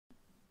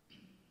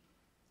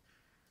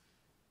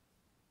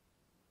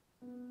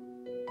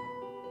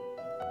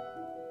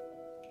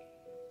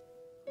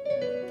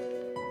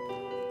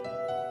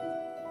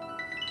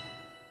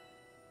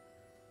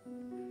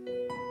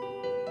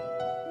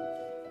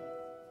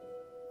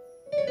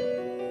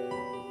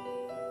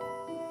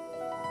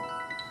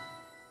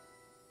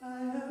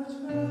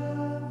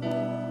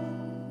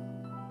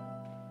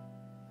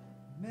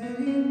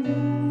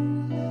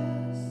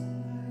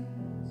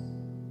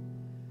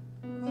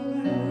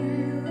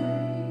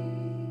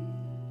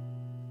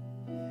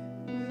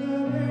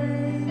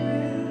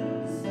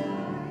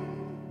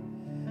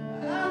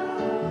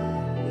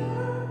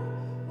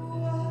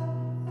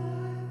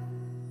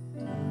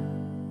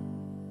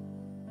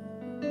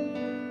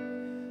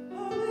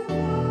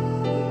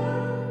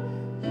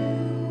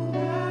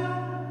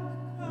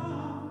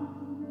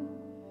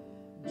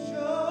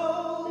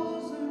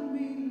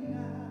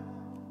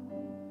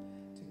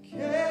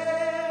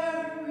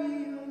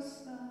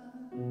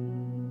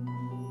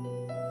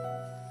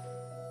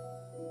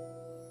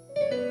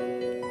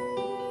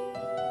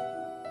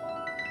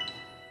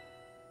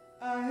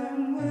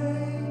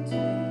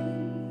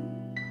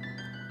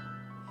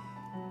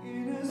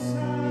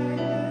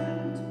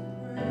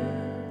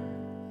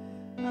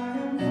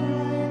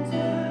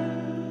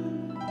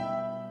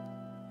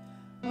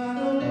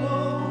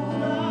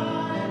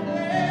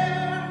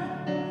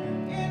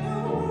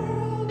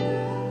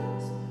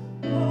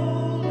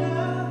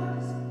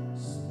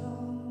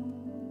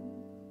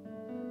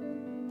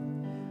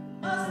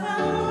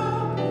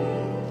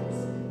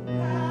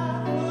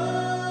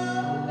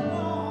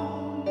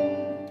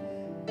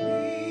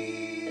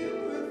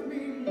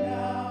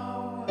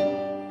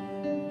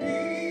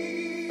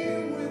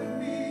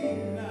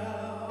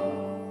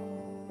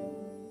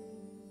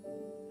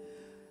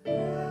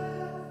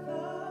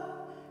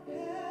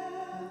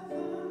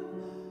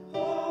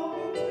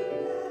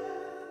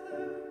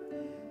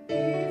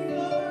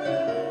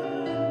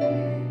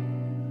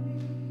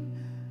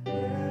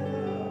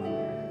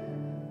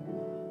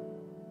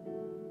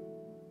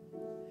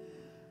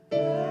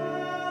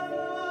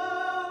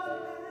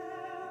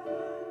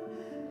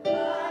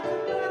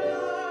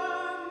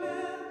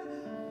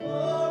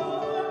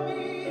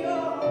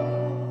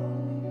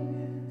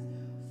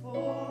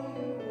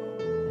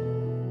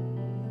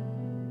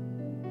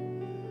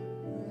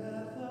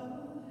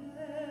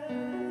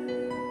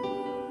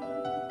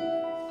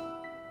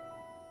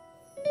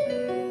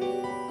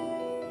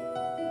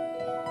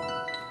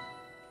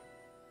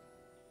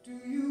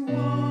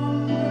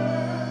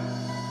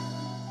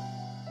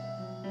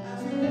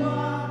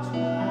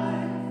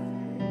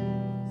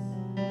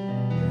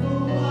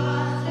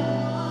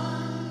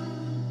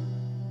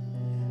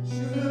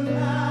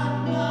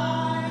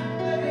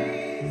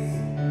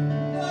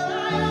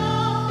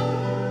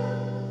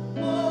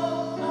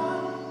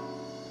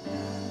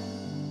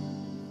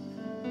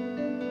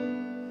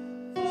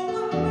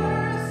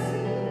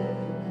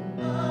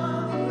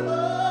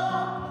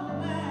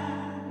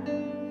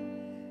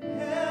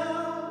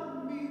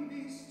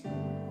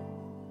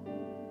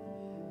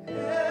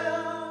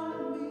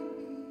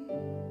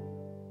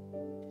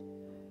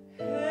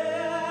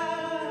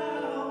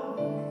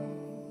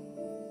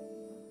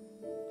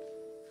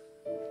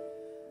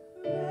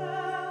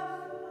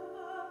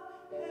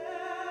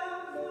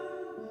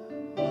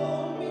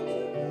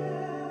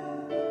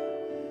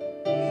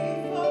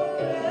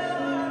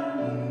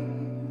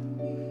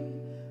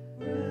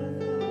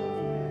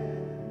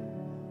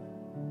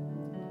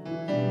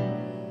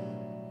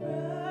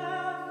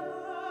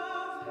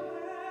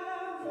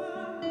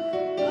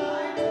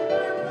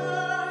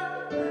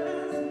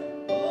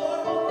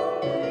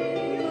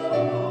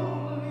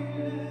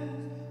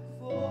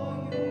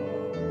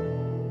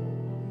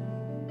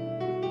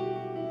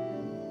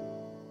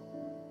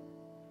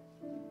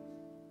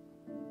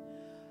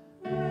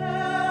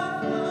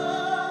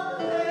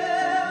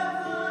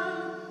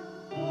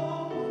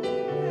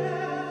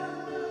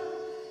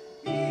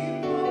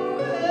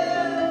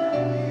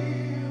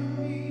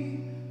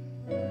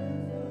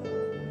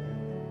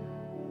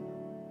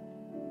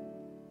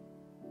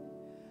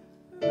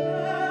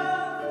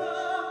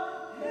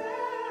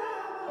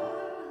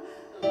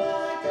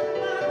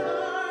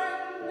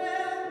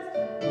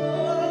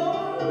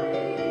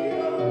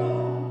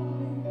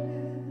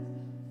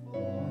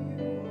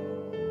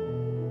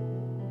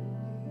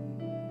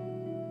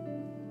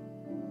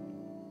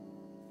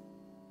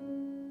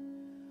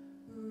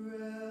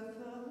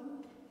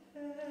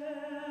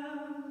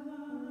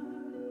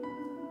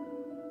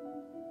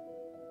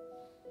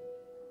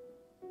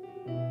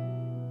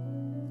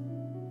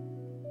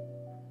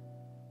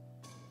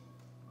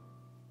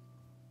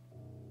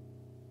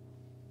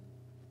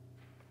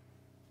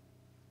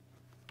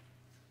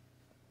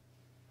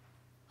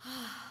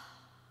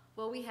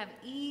Well, we have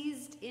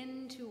eased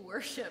into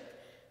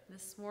worship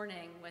this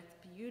morning with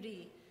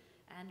beauty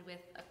and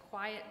with a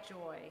quiet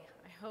joy.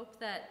 I hope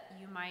that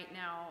you might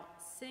now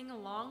sing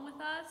along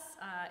with us.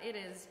 It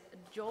is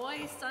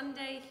Joy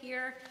Sunday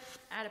here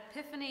at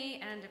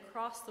Epiphany and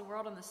across the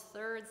world on this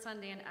third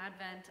Sunday in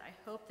Advent. I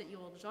hope that you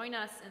will join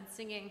us in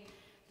singing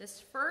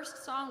this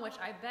first song, which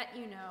I bet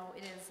you know.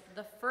 It is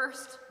the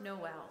first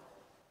Noel.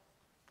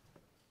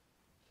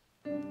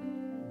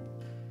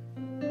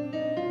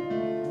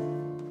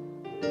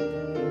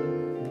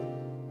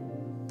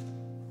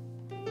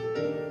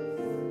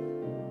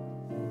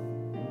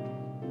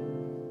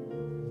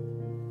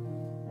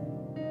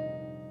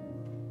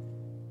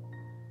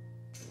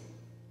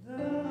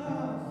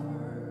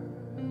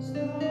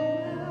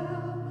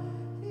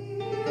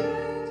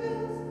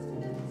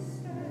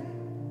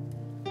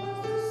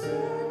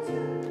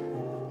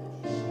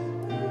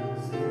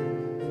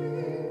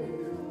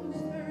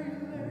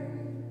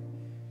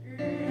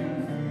 Yeah.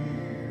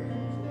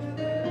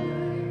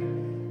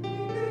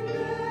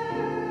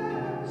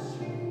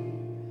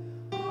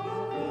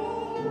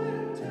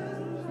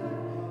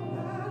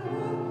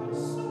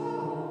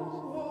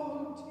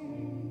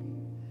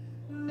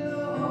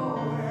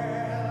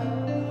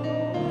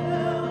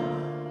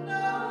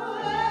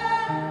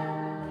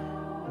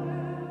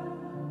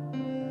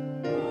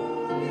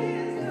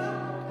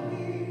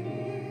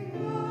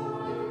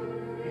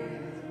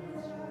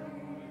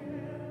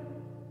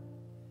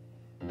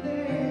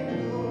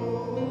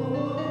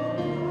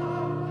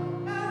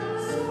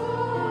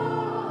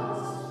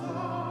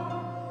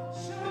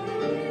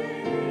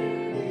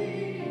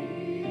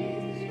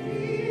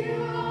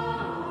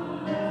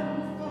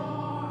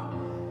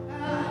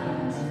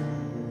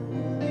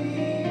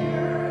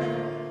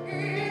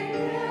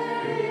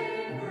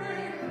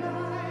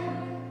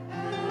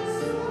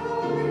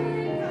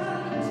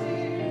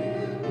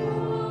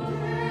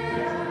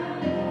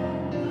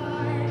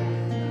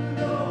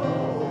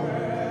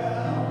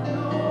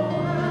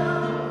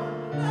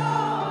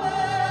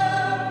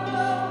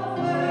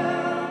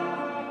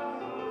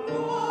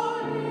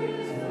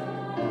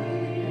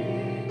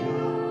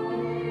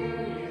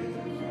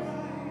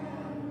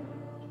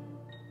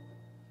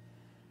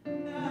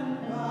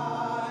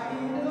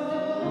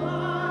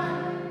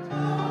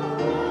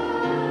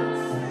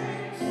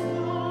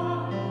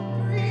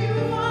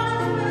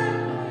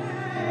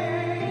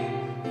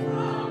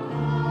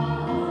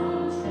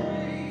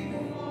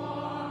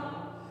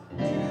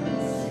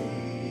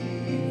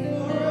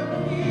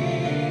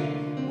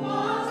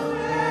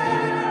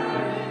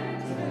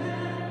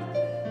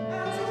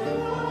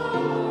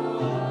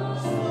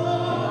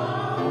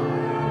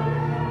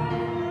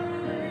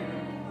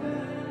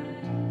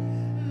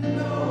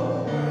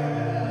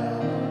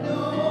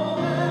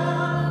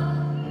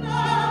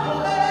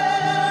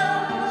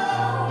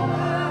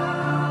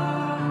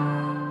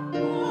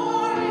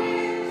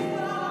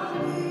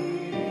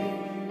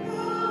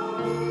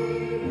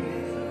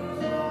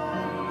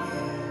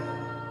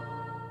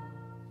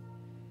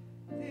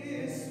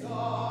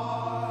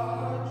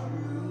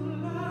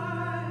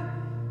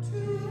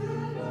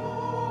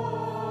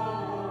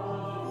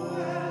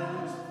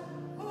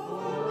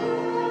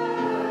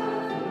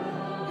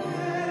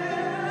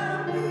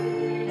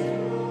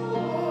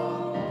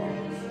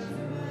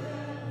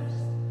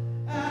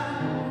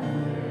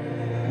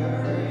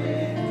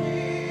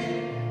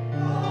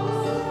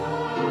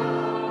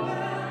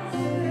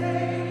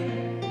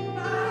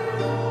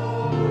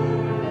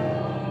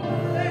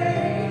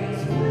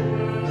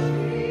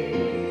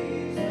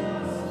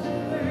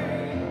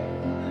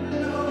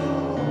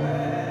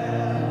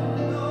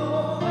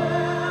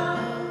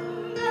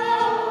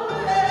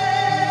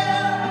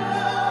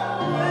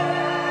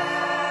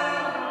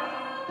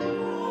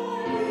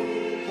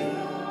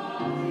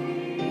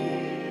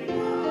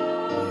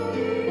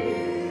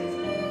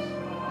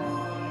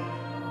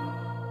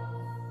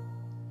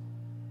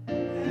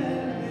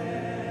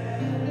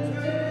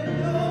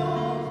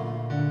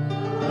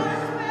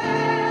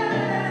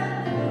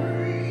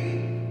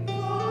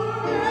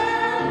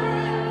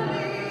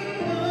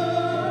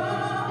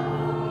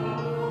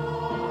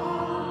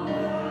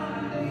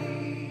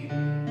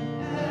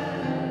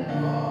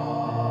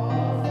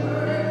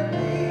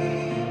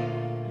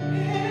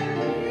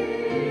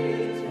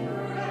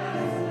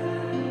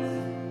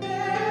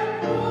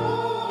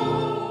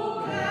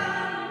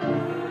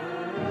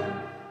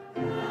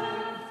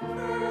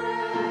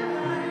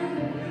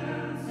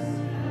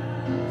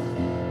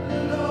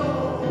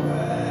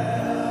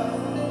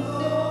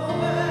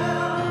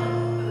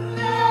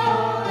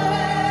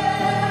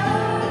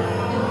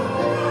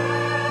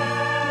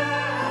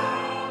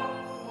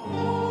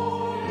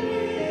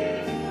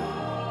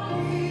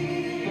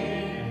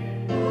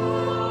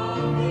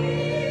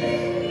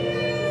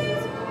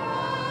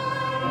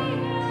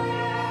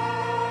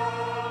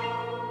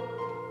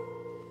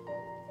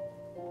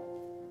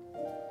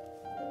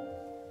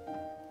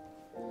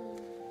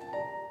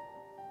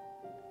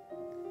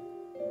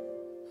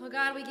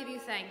 God, we give you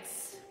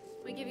thanks.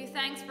 We give you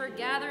thanks for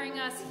gathering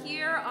us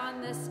here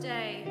on this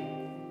day.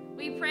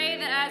 We pray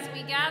that as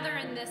we gather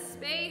in this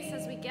space,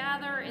 as we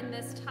gather in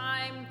this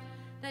time,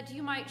 that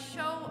you might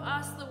show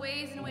us the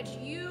ways in which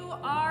you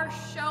are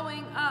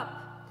showing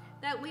up,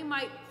 that we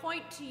might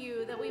point to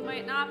you, that we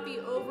might not be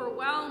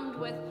overwhelmed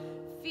with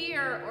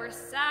fear or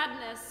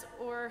sadness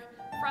or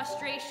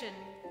frustration,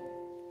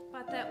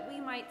 but that we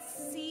might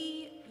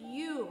see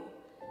you,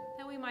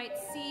 that we might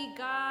see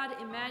God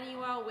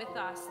Emmanuel with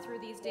us through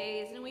these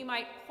days, and we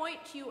might point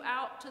you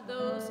out to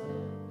those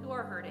who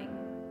are hurting,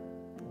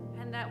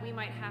 and that we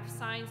might have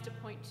signs to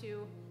point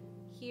to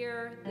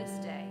here this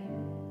day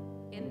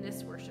in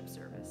this worship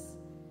service.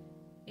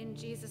 In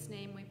Jesus'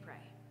 name we pray.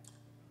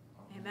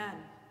 Amen.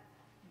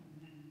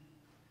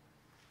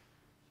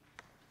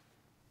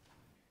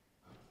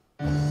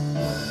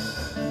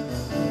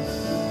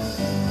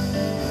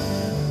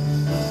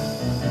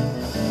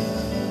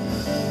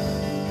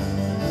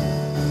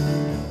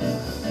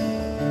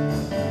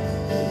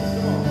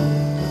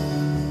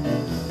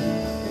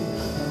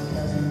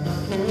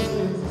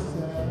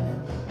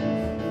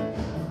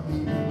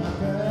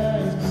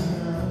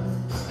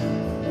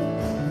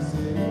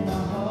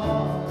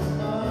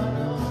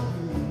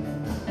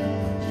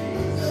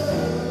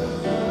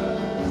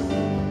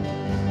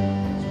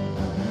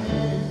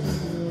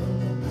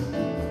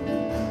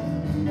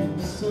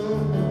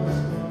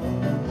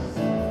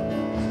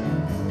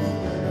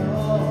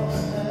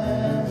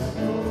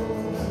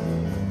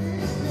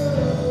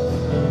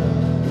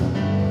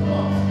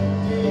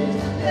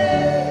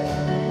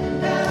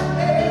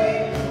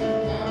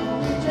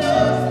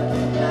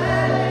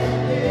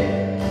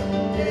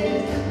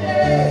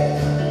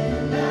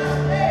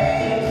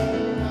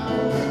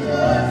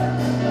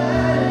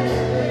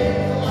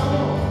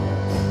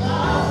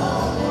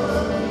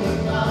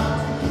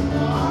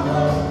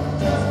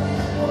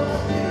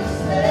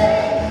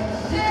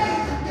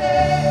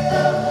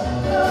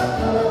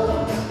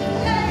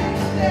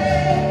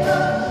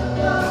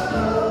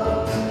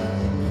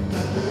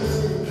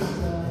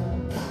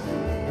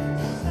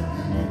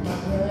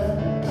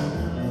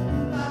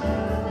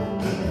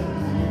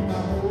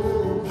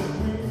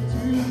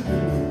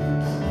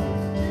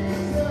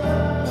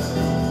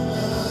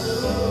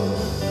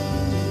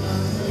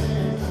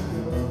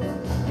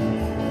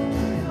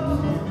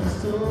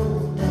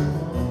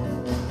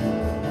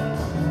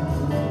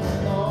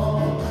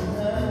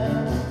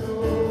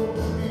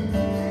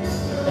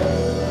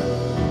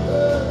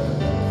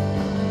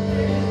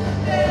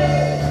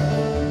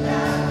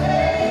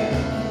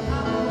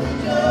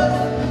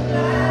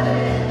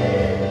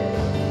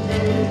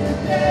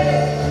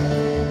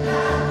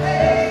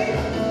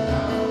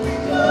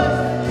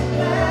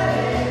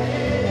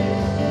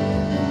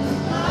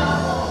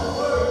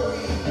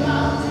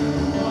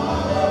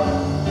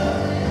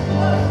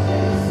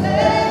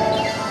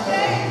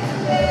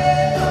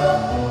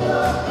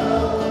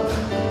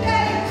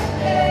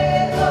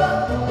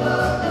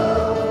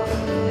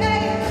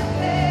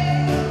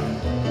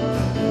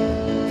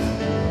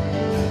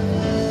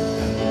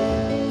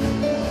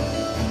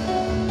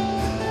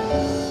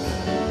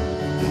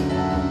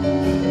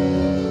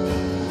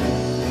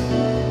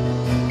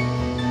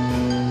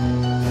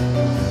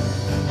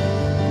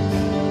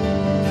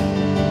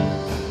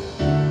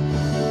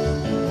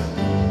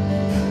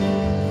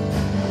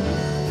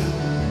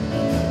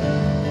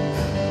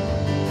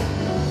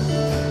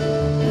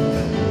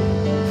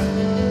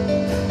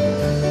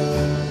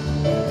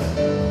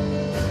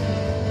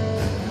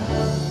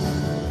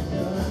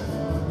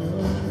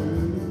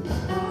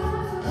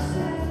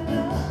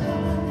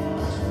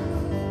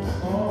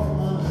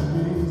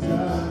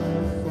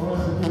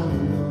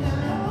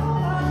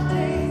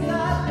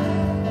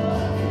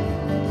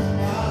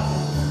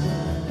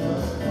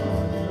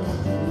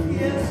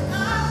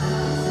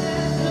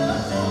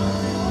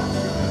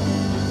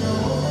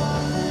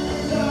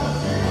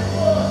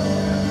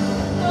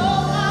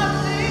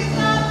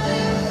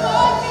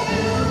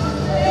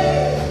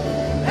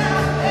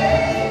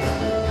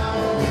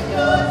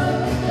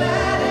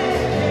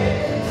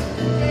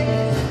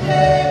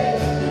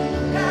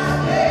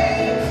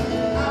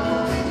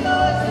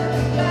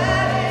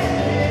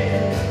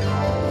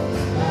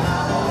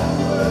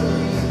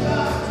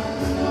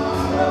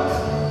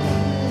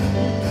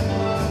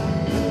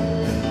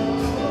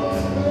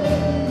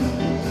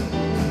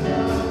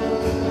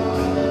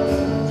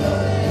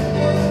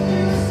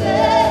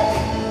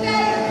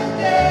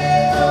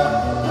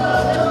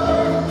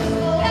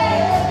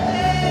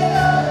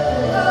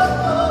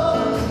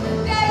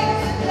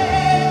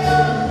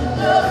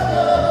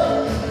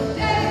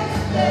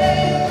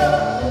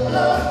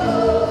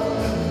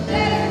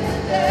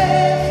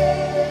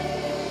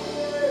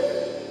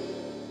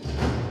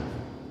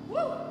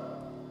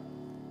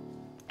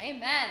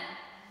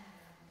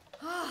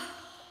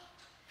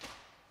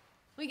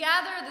 We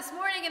gather this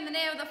morning in the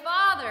name of the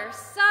Father,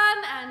 Son,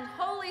 and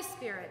Holy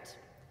Spirit.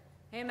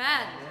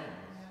 Amen. Amen.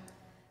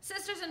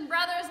 Sisters and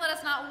brothers, let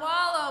us not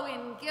wallow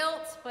in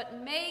guilt,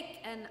 but make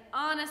an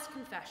honest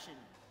confession.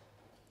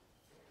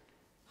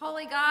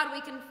 Holy God,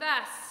 we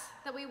confess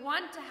that we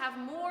want to have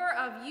more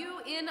of you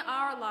in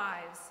our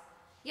lives,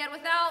 yet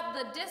without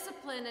the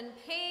discipline and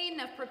pain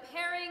of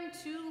preparing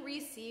to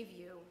receive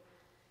you.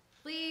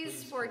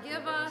 Please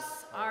forgive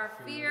us our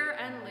fear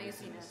and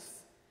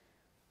laziness.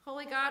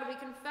 Holy God, we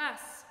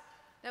confess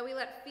that we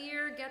let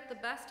fear get the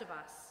best of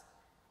us,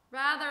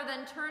 rather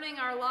than turning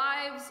our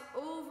lives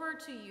over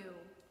to you.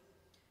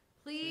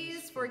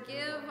 Please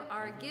forgive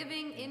our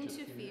giving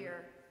into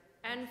fear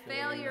and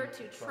failure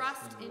to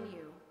trust in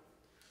you.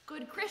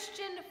 Good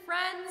Christian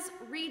friends,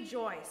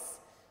 rejoice.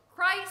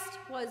 Christ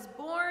was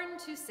born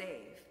to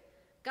save.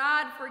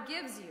 God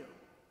forgives you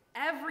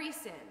every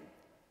sin.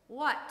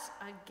 What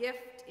a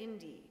gift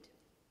indeed.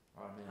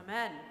 Amen.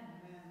 Amen.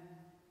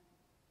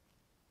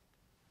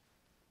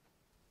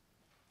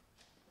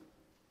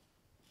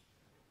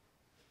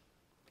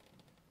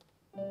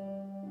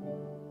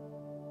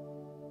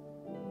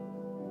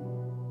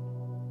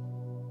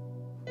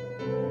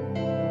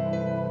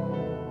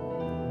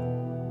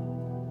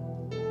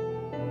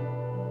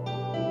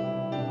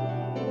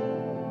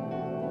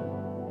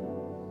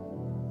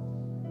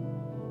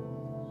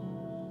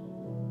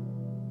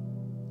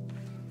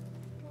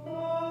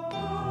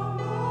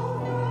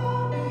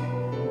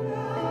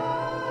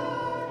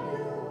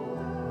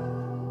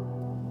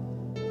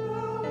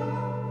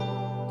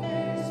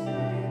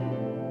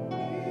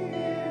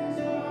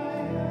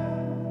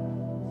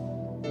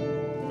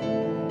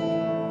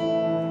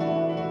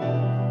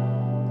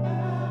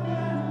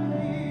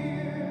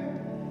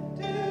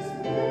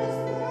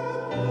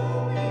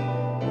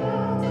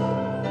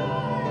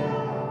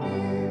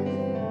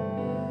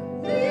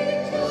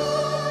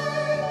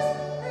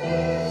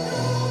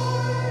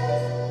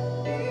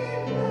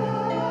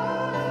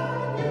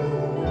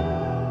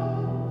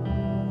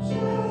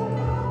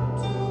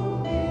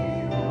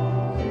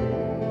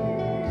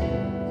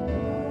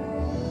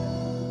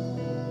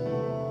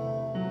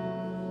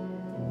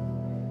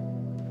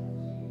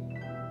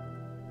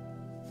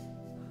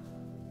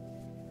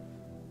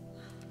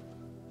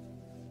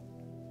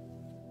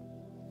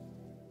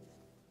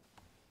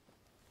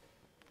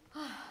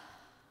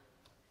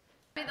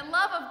 May the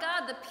love of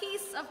God, the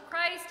peace of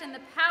Christ, and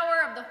the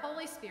power of the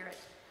Holy Spirit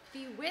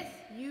be with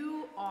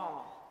you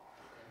all.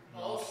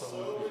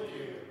 Also with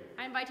you.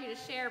 I invite you to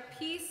share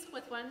peace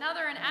with one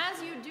another, and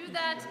as you do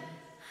that,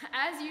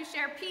 as you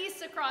share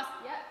peace across,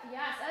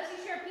 as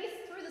you share peace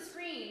through the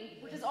screen,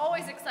 which is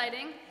always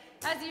exciting,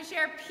 as you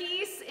share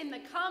peace in the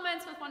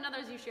comments with one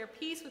another, as you share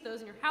peace with those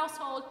in your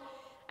household,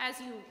 as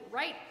you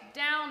write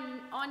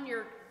down on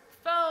your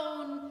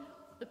phone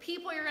the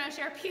people you're going to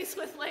share peace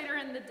with later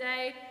in the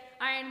day,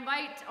 I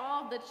invite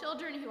all the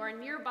children who are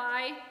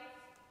nearby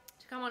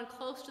to come on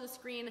close to the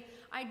screen.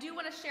 I do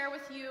want to share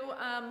with you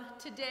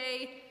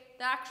today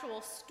the actual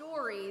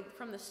story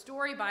from the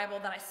Story Bible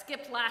that I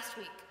skipped last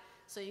week,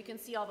 so you can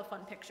see all the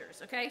fun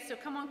pictures, okay? So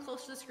come on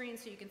close to the screen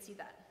so you can see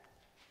that.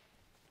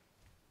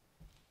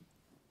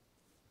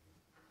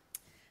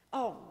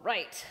 All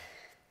right,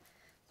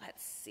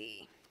 let's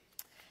see.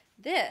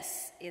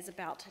 This is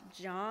about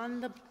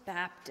John the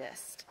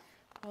Baptist.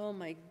 Oh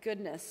my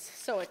goodness,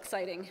 so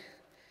exciting.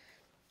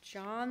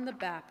 John the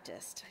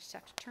Baptist. I just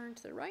have to turn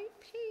to the right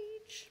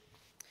page.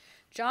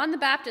 John the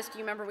Baptist, you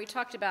remember we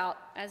talked about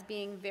as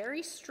being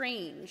very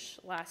strange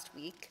last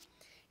week,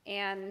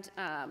 and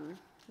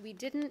we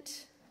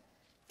didn't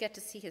get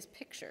to see his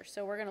picture,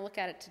 so we're going to look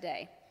at it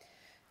today.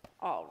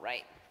 All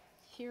right,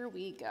 here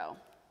we go.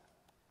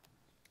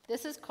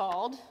 This is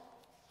called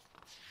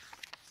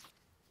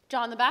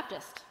John the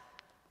Baptist.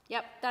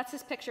 Yep, that's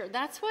his picture.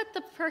 That's what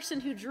the person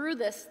who drew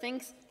this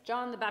thinks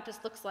John the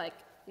Baptist looks like.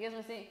 You guys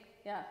want to see?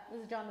 Yeah,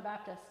 this is John the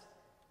Baptist.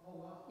 Oh,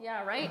 wow.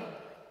 Yeah, right?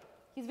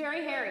 He's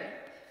very hairy,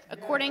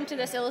 according to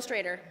this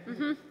illustrator.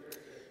 Mm-hmm.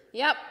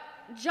 Yep,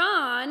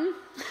 John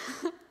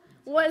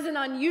was an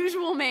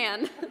unusual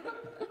man.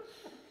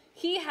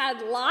 He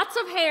had lots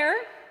of hair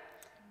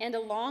and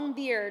a long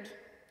beard.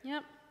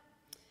 Yep.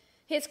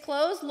 His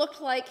clothes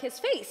looked like his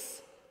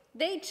face.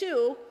 They,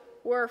 too,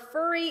 were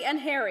furry and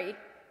hairy.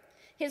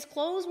 His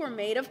clothes were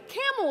made of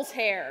camel's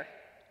hair.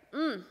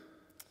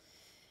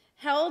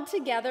 Held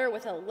together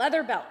with a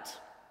leather belt.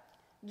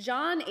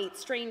 John ate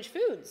strange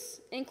foods,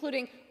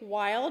 including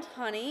wild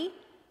honey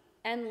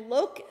and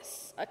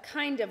locusts, a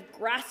kind of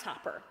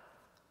grasshopper.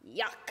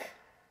 Yuck.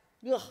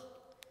 Ugh.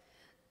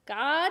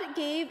 God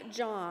gave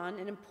John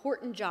an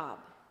important job.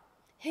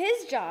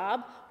 His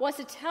job was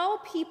to tell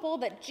people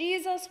that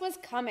Jesus was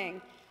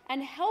coming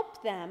and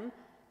help them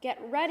get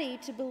ready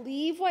to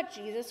believe what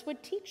Jesus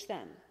would teach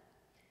them.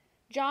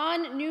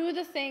 John knew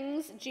the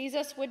things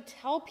Jesus would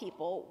tell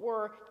people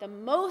were the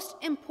most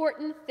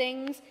important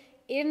things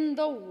in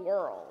the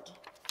world.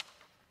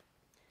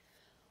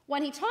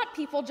 When he taught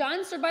people,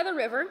 John stood by the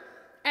river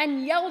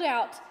and yelled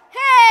out,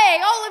 "Hey,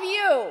 all of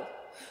you!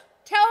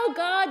 Tell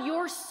God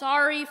you're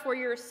sorry for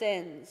your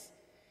sins.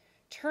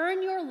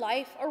 Turn your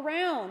life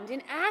around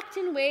and act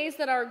in ways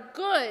that are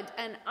good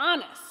and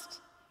honest."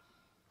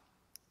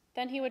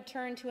 Then he would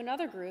turn to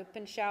another group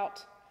and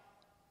shout,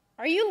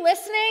 "Are you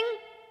listening?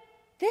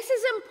 This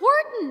is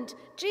important.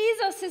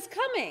 Jesus is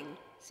coming.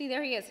 See,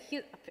 there he is.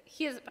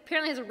 He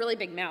apparently has a really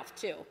big mouth,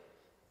 too,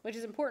 which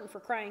is important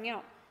for crying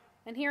out.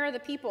 And here are the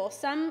people.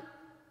 Some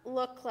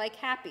look like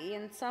happy,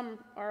 and some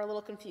are a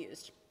little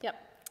confused. Yep.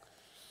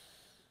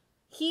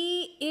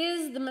 He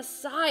is the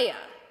Messiah.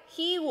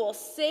 He will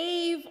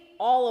save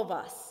all of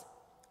us.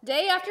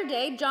 Day after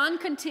day, John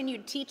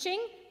continued teaching,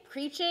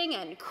 preaching,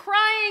 and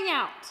crying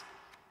out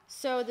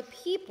so the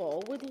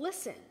people would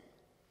listen.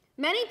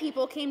 Many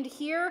people came to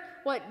hear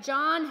what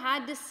John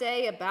had to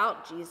say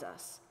about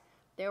Jesus.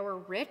 There were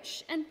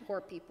rich and poor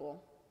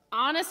people,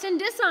 honest and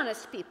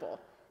dishonest people,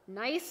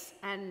 nice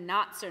and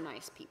not so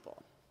nice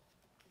people.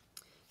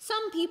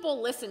 Some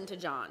people listened to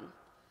John.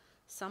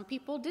 Some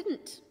people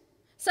didn't.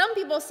 Some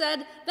people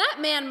said, that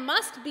man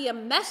must be a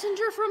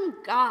messenger from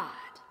God.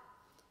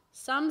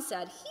 Some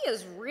said, he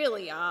is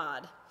really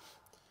odd.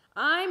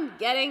 I'm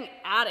getting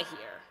out of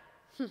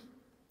here.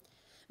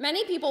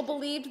 Many people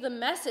believed the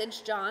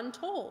message John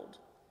told.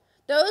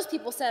 Those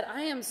people said,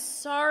 I am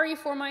sorry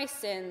for my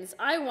sins.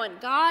 I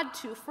want God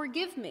to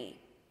forgive me.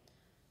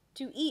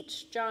 To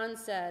each, John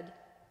said,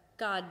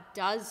 God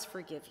does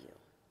forgive you.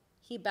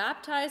 He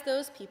baptized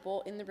those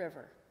people in the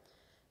river.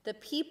 The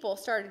people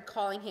started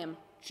calling him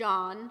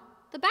John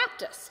the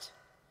Baptist.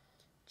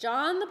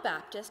 John the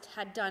Baptist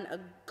had done a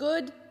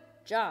good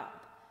job.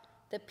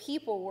 The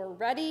people were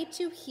ready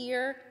to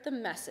hear the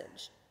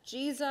message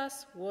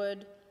Jesus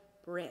would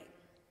bring.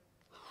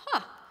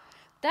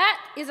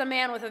 That is a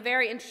man with a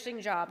very interesting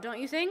job, don't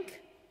you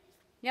think?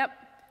 Yep.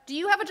 Do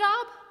you have a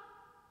job?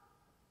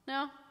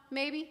 No?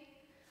 Maybe?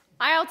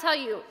 I'll tell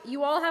you,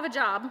 you all have a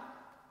job.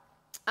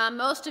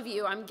 Most of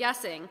you, I'm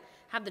guessing,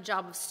 have the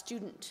job of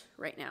student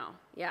right now.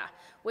 Yeah,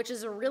 which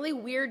is a really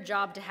weird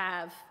job to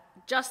have,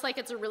 just like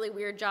it's a really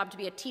weird job to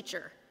be a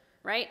teacher,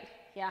 right?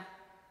 Yeah,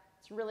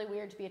 it's really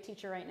weird to be a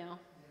teacher right now.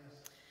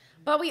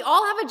 But we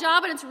all have a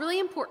job, and it's really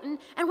important.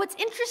 And what's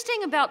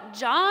interesting about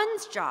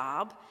John's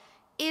job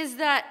is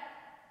that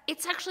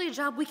it's actually a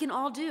job we can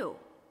all do.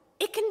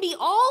 It can be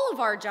all of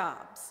our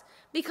jobs,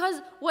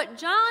 because what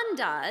John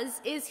does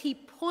is he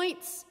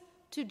points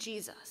to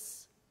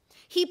Jesus.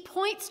 He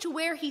points to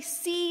where he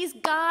sees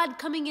God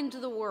coming into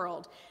the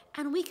world,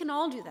 and we can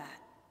all do that.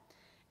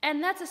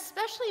 And that's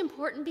especially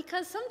important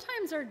because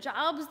sometimes our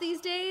jobs these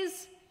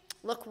days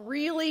look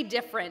really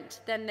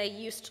different than they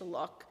used to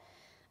look.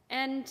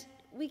 And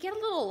we get a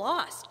little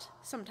lost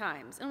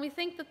sometimes, and we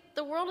think that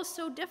the world is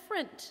so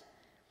different.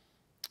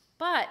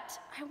 But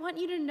I want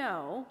you to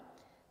know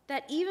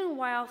that even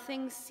while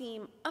things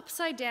seem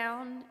upside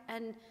down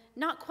and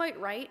not quite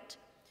right,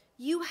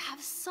 you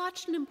have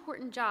such an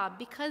important job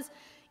because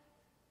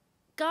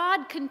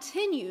God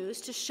continues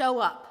to show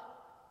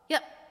up.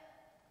 Yep.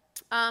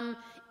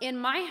 In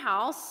my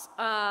house,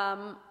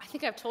 I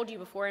think I've told you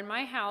before, in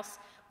my house,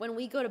 when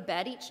we go to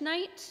bed each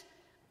night,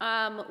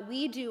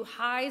 we do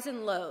highs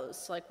and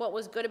lows, like what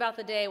was good about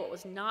the day, what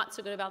was not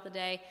so good about the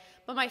day.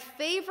 But my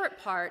favorite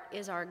part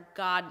is our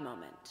God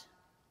moment.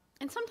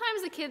 And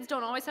sometimes the kids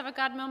don't always have a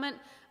God moment,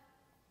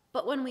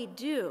 but when we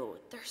do,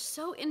 they're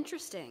so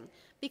interesting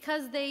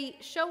because they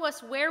show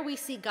us where we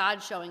see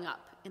God showing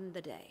up in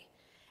the day.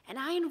 And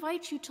I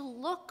invite you to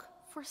look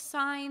for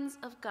signs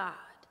of God,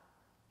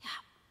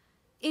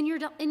 in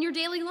your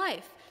daily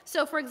life.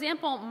 So, for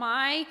example,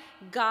 my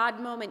God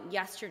moment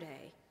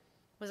yesterday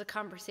was a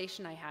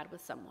conversation I had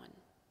with someone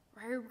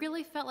where I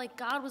really felt like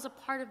God was a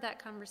part of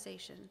that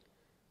conversation.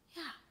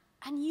 Yeah.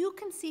 And you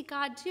can see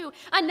God too.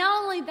 And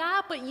not only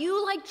that, but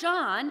you, like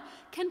John,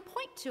 can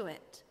point to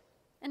it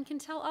and can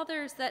tell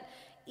others that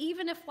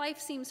even if life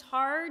seems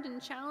hard and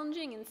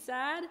challenging and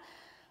sad,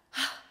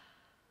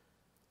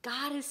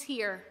 God is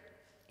here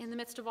in the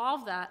midst of all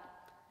of that.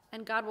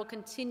 And God will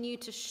continue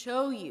to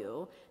show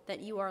you that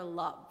you are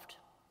loved.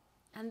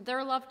 And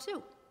they're loved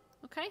too.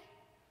 Okay?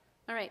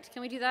 All right,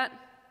 can we do that?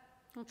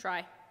 We'll try.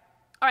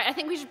 All right, I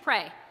think we should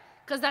pray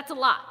because that's a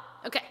lot.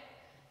 Okay.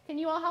 Can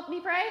you all help me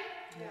pray?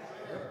 Yeah.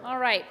 All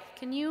right.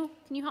 Can you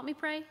help me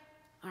pray?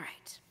 All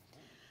right.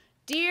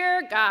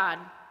 Dear God.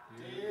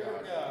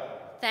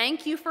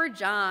 Thank you for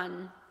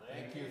John.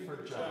 Thank you for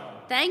John.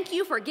 Thank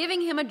you for giving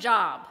him a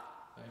job.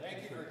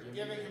 Thank you for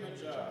giving him a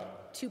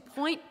job. To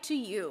point to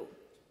you.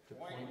 To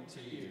point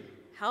to you.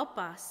 Help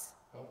us.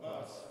 Help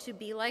us. To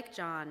be like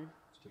John.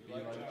 To be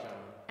like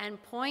John.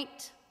 And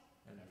point.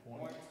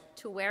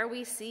 To where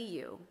we see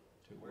you.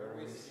 To where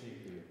we see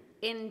you.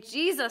 In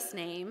Jesus'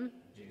 name.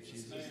 In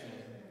Jesus' name.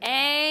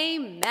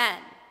 Amen.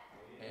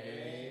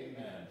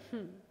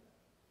 Amen.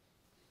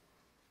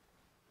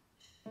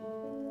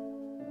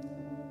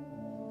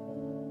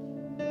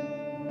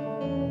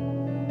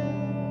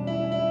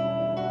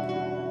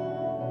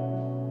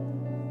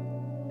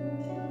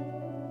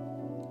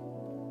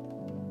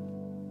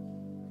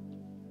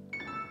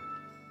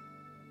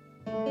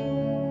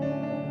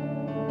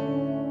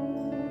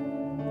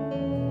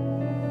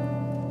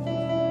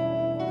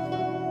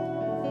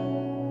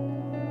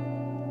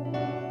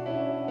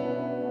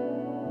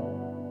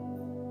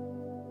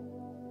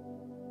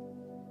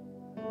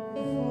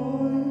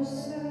 Before you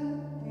set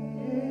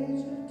the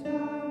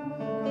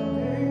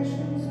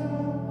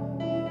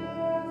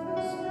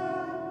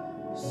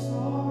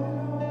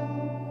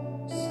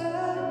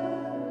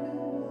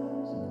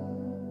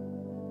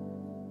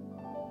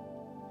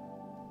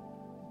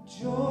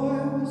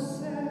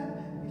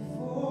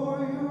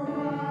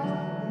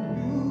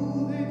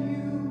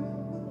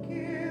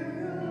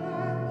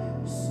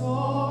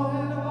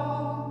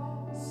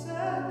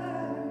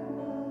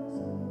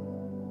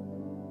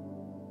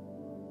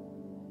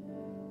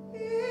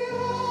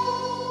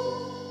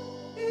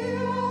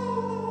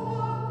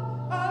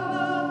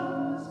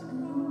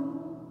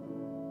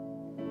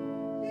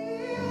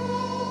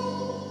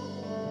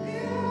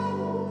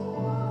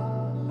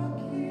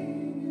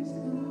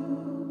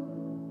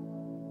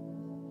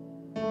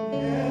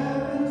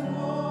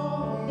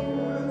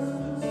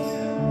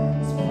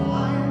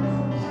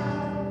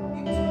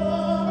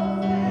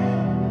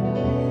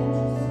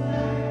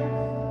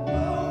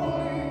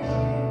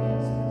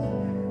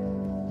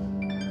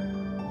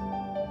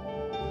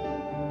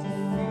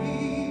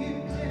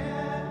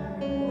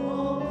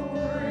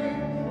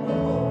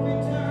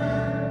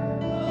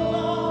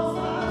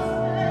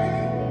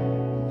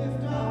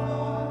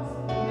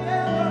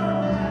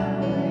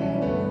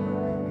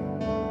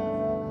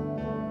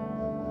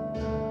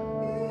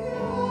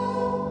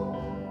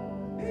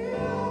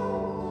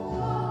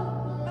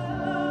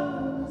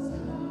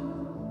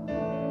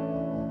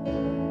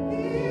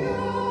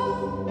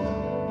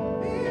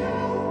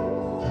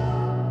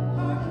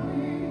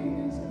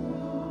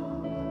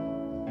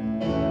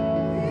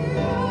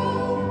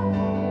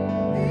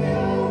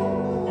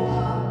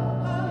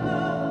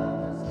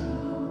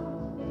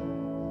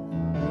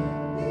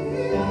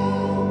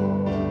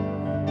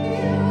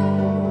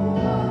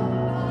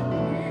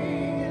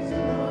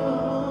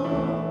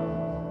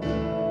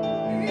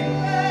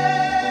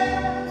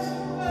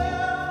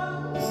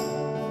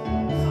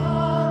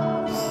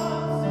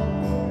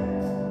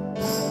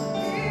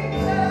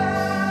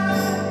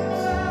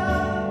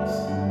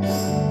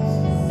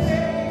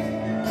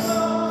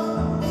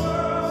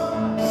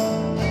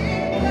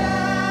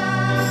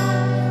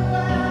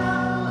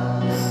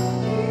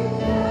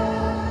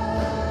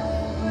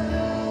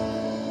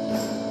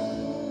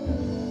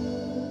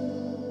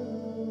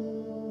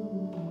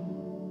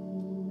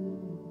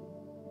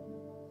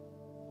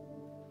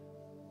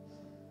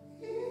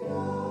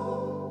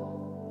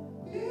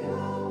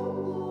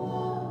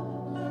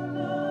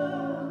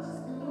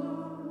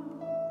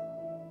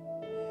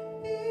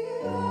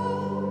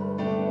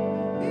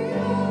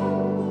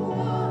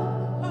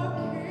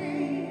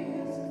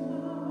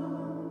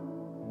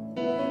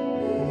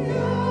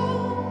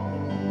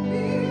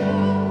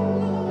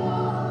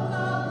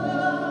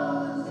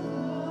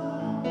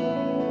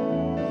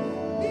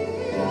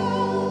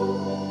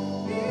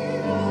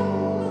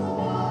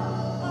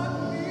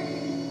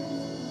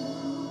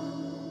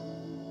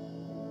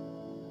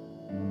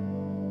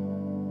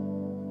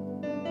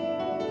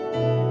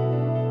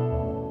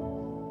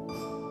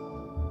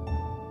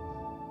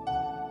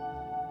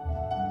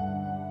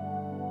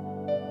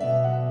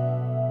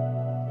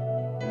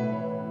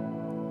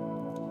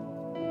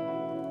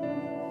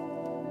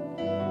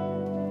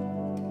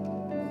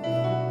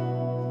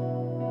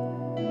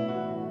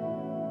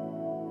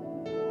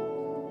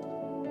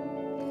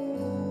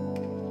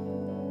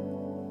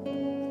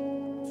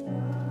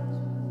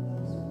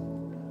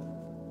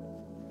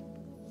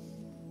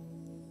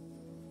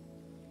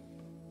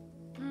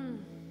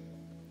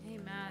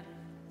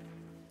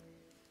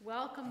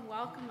Welcome,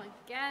 welcome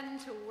again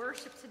to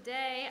worship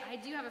today. I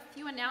do have a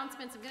few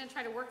announcements. I'm going to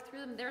try to work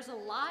through them. There's a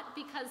lot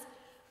because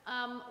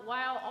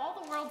while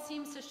all the world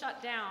seems to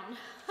shut down,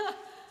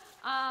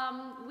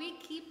 we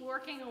keep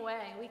working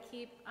away. We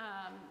keep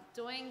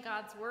doing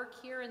God's work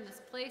here in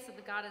this place of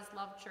the God is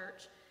Love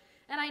Church.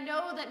 And I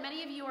know that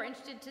many of you are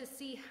interested to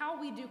see how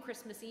we do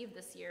Christmas Eve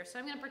this year. So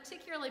I'm going to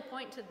particularly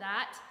point to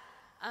that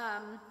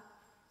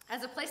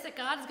as a place that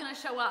God is going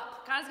to show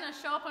up. God is going to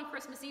show up on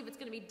Christmas Eve. It's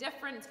going to be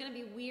different. It's going to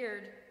be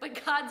weird,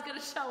 but God's going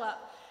to show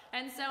up.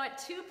 And so at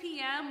 2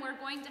 p.m., we're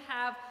going to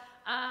have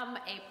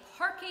a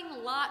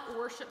parking lot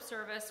worship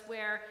service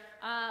where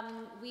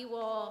we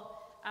will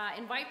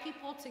invite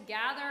people to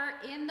gather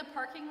in the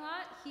parking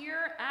lot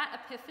here at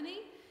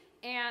Epiphany.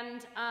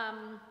 And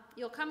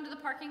you'll come to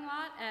the parking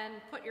lot and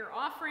put your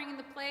offering in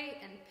the plate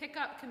and pick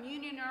up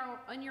communion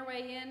on your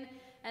way in.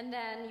 And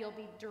then you'll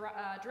be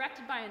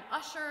directed by an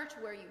usher to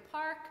where you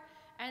park.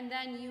 And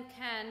then you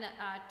can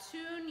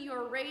tune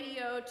your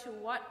radio to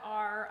what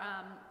our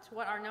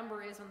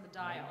number is on the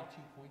dial.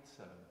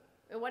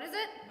 92.7. What is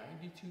it?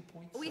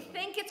 92.7. We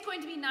think it's going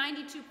to be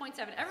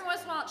 92.7. Every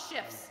once in a while it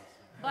shifts.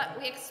 But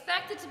we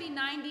expect it to be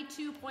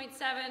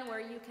 92.7, where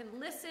you can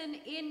listen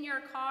in your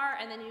car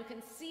and then you can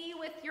see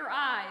with your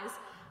eyes.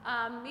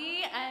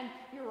 Me and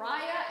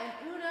Uriah and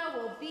Una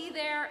will be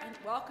there and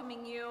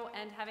welcoming you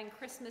and having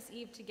Christmas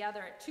Eve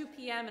together at 2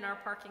 p.m. in our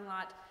parking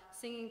lot,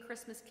 singing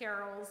Christmas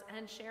carols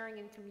and sharing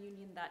in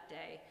communion that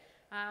day.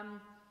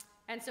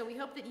 And so we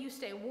hope that you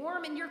stay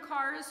warm in your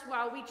cars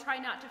while we try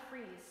not to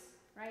freeze,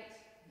 right?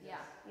 Yeah.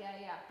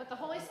 But the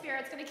Holy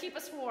Spirit's going to keep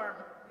us warm,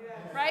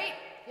 right?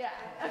 Yeah,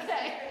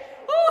 okay.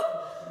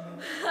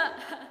 Woo!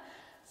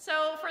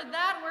 So for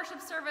that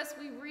worship service,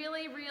 we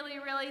really, really,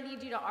 really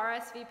need you to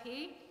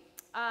RSVP.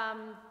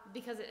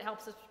 Because it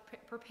helps us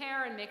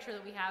prepare and make sure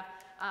that we have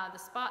the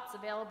spots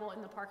available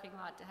in the parking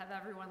lot to have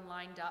everyone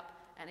lined up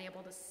and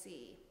able to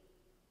see.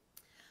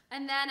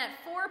 And then at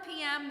 4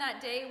 p.m.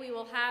 that day, we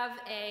will have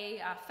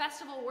a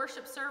festival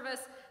worship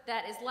service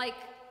that is like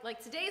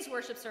today's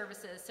worship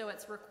services. So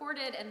it's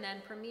recorded and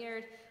then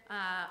premiered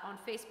on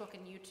Facebook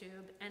and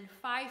YouTube. And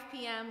 5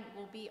 p.m.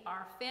 will be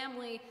our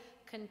family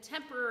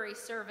contemporary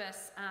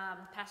service.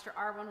 Pastor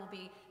Arwen will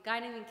be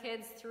guiding the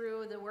kids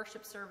through the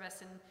worship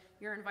service, and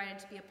you're invited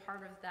to be a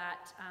part of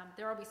that.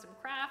 There will be some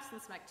crafts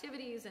and some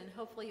activities, and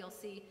hopefully you'll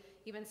see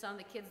even some of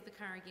the kids of the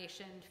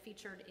congregation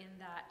featured in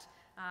that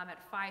at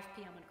 5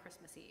 p.m. on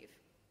Christmas Eve.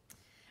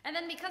 And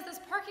then because this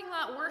parking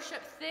lot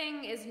worship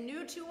thing is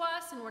new to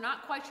us and we're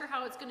not quite sure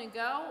how it's going to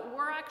go,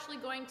 we're actually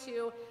going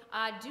to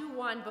do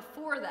one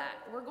before that.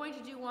 We're going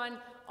to do one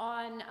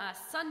on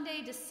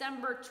Sunday,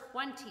 December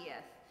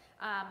 20th.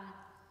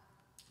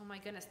 Oh my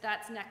goodness,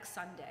 that's next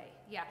Sunday.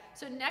 Yeah,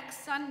 so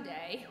next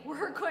Sunday,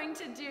 we're going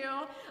to do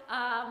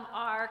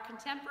our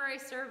contemporary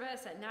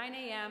service at 9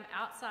 a.m.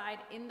 outside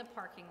in the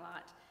parking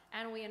lot.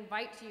 And we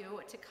invite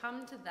you to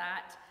come to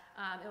that.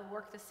 It'll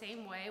work the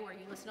same way where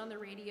you listen on the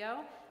radio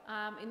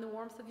in the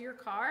warmth of your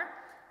car.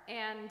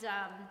 And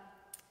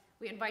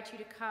we invite you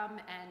to come,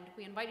 and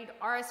we invite you to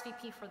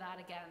RSVP for that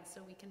again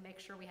so we can make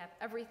sure we have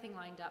everything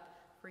lined up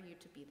for you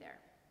to be there.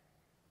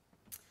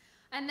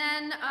 And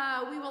then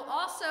we will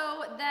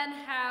also then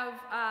have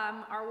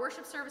our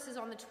worship services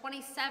on the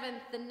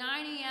 27th, the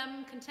 9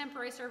 a.m.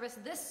 contemporary service.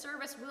 This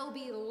service will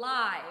be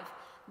live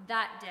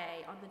that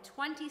day on the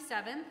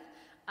 27th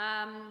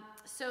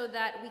so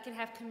that we can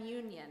have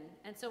communion.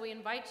 And so we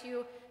invite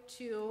you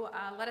to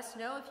let us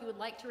know if you would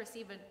like to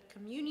receive a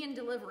communion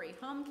delivery,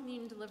 home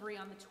communion delivery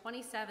on the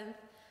 27th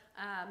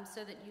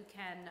so that you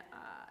can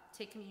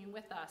take communion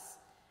with us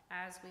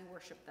as we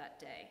worship that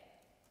day.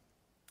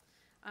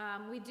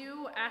 We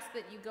do ask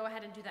that you go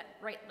ahead and do that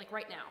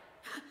right now.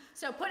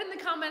 So put in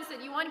the comments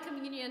that you want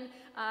communion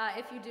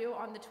if you do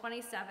on the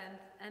 27th,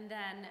 and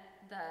then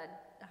the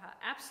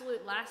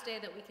absolute last day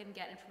that we can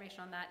get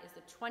information on that is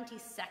the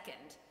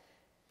 22nd.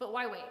 But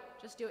why wait?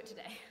 Just do it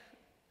today.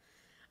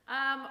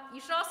 You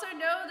should also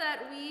know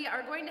that we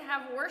are going to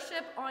have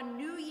worship on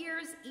New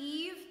Year's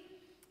Eve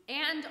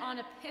and on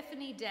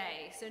Epiphany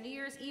Day. So New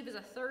Year's Eve is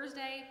a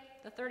Thursday,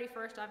 the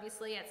 31st,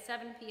 obviously, at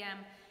 7 p.m.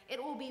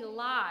 It will be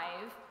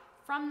live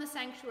from the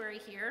sanctuary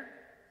here,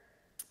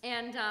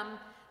 and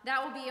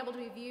that will be able to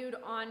be viewed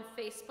on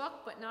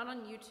Facebook, but not on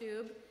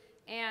YouTube,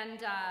 and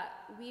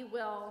we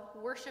will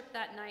worship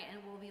that night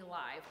and we'll be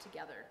live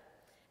together.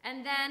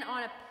 And then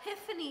on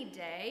Epiphany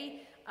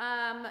Day,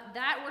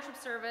 that worship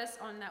service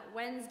on that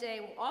Wednesday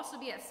will also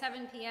be at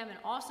 7 p.m. and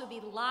also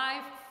be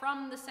live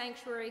from the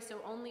sanctuary, so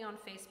only on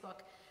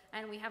Facebook.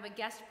 And we have a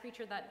guest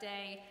preacher that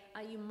day.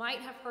 You might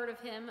have heard of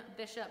him.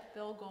 Bishop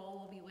Bill Gohl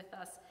will be with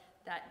us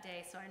that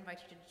day, so I invite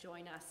you to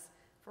join us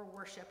for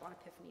worship on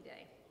Epiphany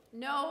Day.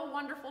 No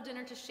wonderful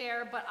dinner to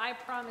share, but I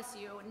promise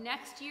you,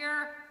 next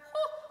year,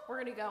 we're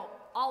going to go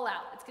all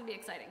out. It's going to be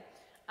exciting.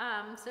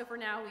 So for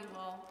now, we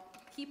will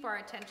keep our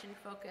attention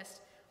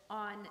focused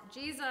on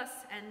Jesus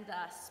and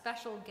the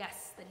special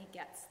guests that he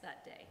gets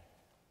that day.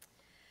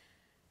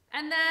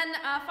 And then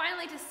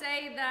finally to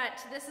say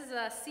that this is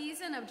a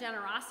season of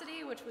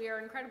generosity, which we are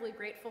incredibly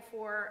grateful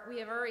for. We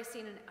have already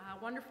seen a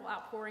wonderful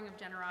outpouring of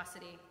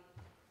generosity.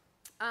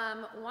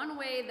 One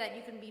way that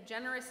you can be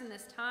generous in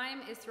this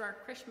time is through our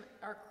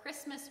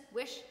Christmas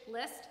wish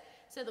list,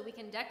 so that we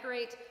can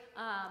decorate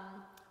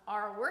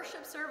our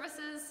worship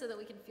services, so that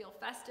we can feel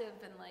festive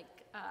and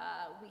like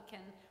we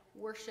can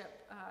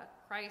worship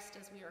Christ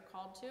as we are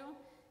called to.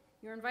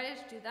 You're invited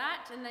to do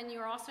that, and then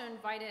you're also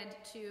invited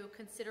to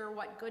consider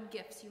what good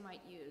gifts you might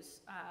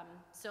use.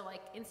 So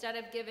like instead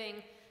of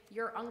giving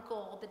your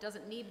uncle that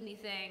doesn't need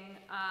anything,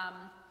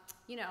 a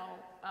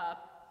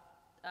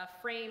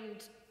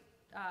framed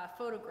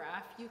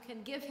photograph, you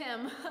can give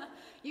him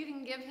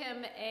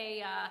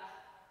a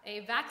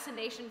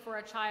vaccination for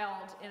a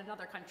child in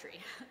another country,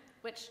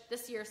 which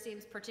this year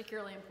seems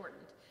particularly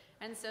important.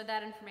 And so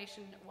that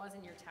information was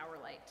in your tower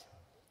light.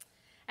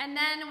 And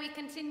then we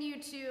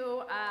continue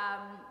to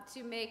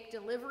make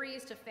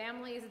deliveries to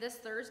families. This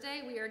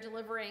Thursday, we are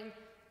delivering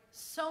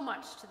so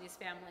much to these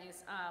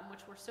families,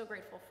 which we're so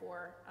grateful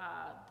for.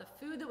 The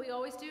food that we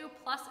always do,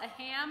 plus a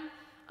ham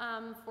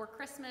for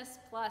Christmas,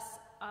 plus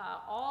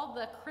all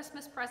the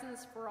Christmas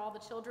presents for all the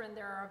children.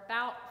 There are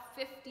about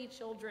 50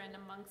 children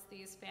amongst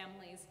these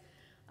families.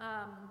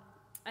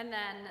 And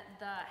then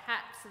the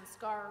hats and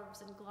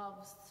scarves and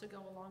gloves to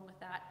go along with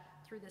that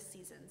through this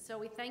season. So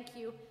we thank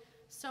you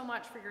so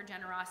much for your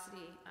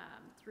generosity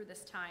through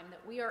this time, that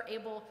we are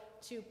able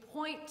to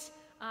point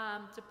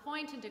and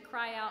to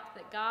cry out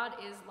that God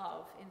is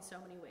love in so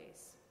many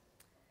ways.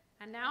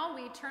 And now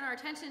we turn our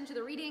attention to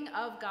the reading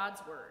of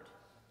God's word.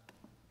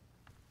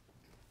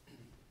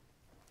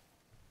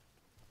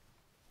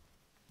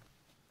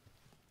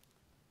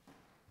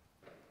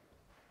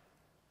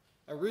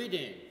 A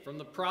reading from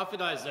the prophet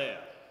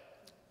Isaiah.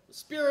 The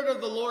Spirit of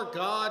the Lord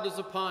God is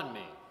upon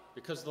me,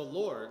 because the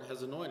Lord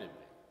has anointed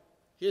me.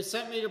 He has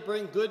sent me to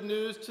bring good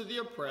news to the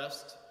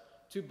oppressed,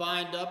 to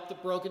bind up the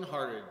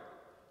brokenhearted,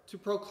 to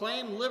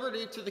proclaim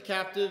liberty to the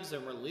captives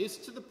and release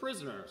to the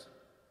prisoners,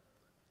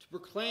 to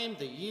proclaim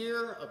the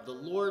year of the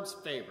Lord's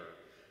favor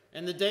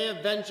and the day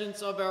of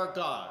vengeance of our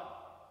God,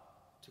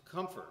 to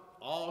comfort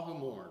all who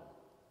mourn,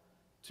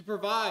 to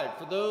provide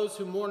for those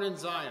who mourn in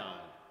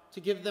Zion, to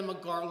give them a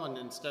garland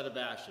instead of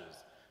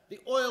ashes, the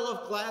oil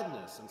of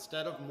gladness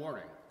instead of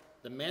mourning,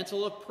 the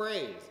mantle of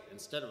praise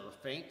instead of a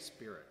faint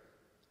spirit.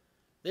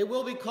 They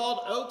will be called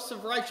oaks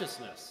of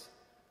righteousness,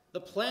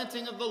 the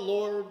planting of the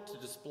Lord to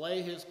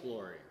display his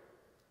glory.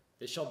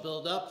 They shall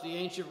build up the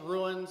ancient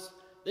ruins.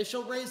 They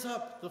shall raise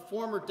up the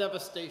former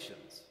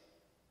devastations.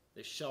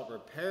 They shall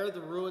repair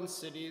the ruined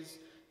cities,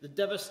 the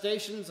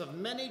devastations of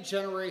many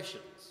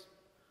generations.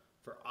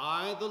 For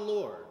I, the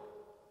Lord,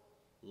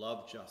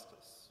 love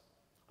justice.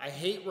 I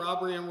hate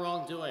robbery and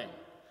wrongdoing.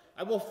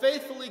 I will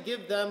faithfully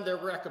give them their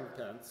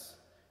recompense,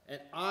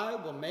 and I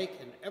will make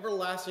an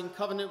everlasting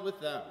covenant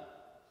with them.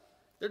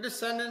 Their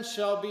descendants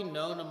shall be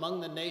known among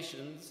the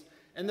nations,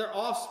 and their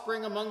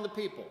offspring among the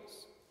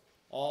peoples.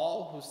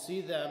 All who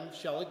see them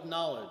shall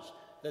acknowledge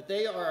that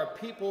they are a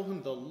people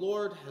whom the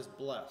Lord has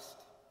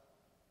blessed.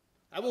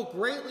 I will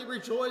greatly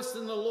rejoice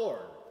in the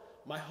Lord.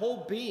 My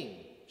whole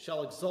being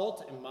shall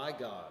exult in my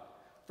God,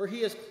 for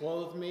he has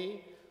clothed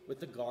me with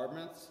the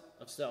garments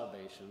of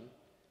salvation.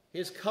 He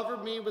has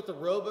covered me with the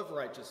robe of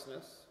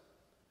righteousness.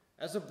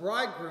 As a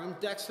bridegroom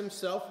decks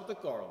himself with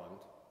a garland,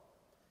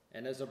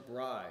 and as a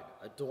bride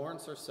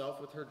adorns herself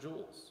with her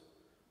jewels.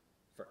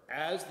 For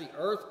as the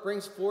earth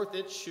brings forth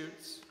its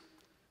shoots,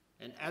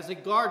 and as a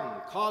garden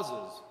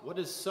causes what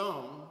is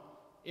sown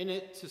in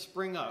it to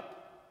spring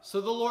up, so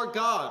the Lord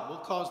God will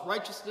cause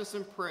righteousness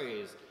and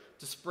praise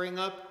to spring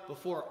up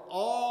before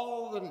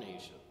all the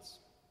nations.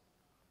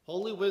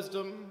 Holy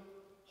wisdom,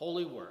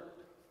 holy word.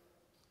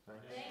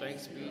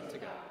 Thanks be to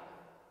God.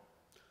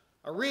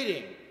 A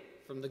reading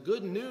from the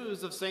Good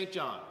News of St.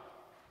 John.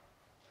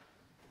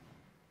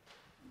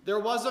 There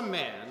was a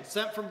man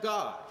sent from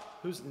God,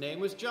 whose name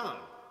was John.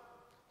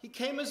 He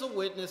came as a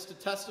witness to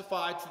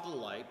testify to the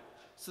light,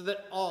 so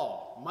that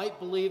all might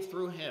believe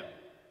through him.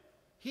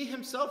 He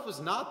himself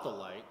was not the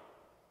light,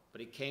 but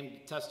he came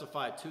to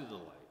testify to the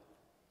light.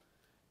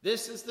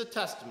 This is the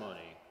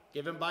testimony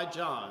given by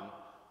John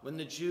when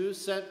the Jews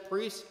sent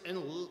priests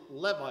and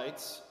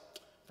Levites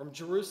from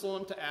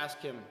Jerusalem to ask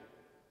him,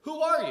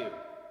 "Who are you?"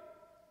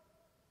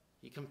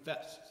 He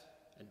confessed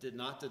and did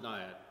not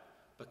deny it,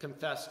 but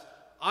confessed,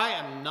 "I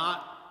am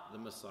not the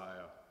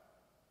Messiah."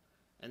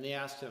 And they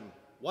asked him,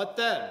 "What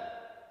then?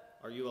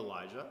 Are you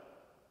Elijah?"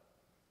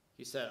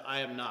 He said, "I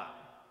am not."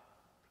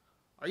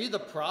 "Are you the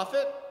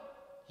prophet?"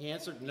 He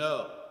answered,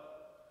 "No."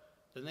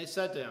 Then they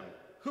said to him,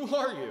 "Who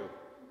are you?"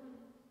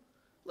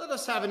 "Let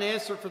us have an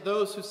answer for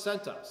those who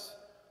sent us.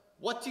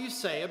 What do you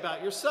say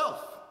about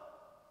yourself?"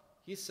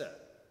 He said,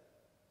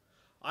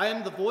 "I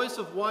am the voice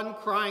of one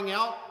crying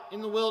out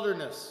in the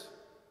wilderness,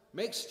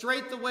 'Make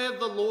straight the way of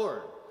the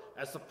Lord,'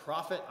 as the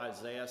prophet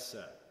Isaiah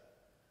said."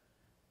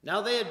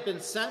 Now they had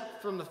been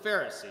sent from the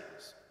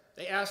Pharisees.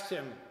 They asked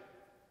him,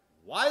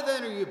 "Why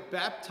then are you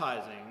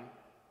baptizing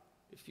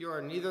if you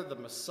are neither the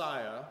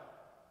Messiah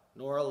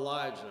nor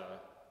Elijah,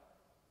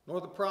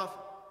 nor the prophet.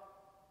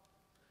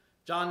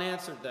 John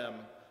answered them,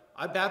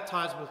 I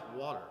baptize with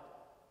water.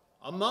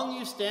 Among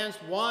you stands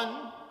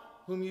one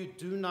whom you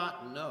do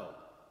not know,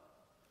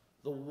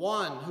 the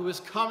one who is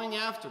coming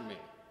after me.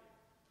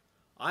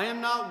 I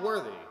am not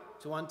worthy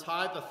to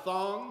untie the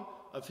thong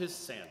of his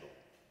sandal.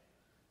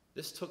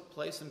 This took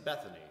place in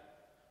Bethany,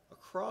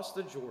 across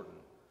the Jordan,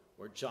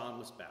 where John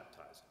was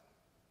baptizing.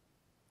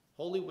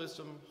 Holy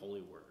wisdom,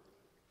 holy word.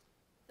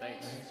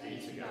 Thanks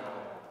be to God.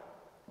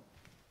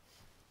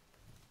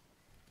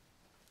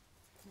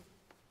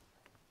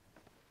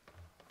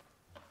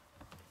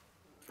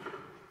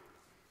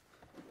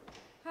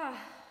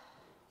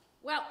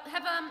 Well,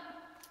 have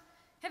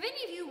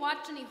any of you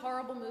watched any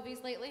horrible movies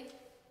lately?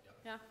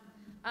 Yeah.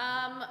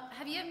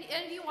 Have any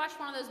of you watched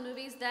one of those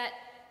movies that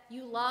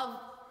you love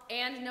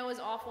and know is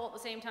awful at the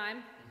same time?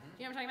 Do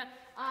you know what I'm talking about?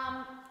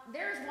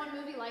 There's one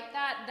movie like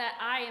that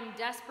I am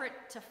desperate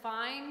to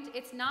find.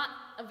 It's not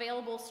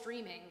available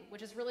streaming,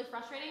 which is really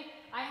frustrating.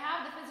 I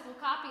have the physical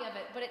copy of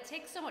it, but it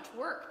takes so much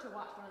work to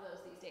watch one of those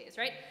these days,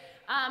 right?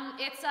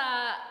 It's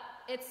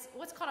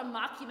what's called a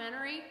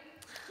mockumentary,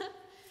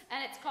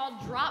 and it's called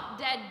Drop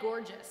Dead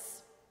Gorgeous.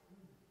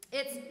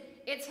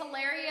 It's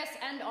hilarious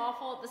and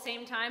awful at the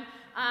same time.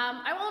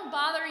 I won't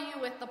bother you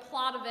with the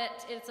plot of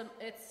it. It's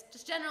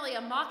just generally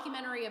a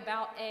mockumentary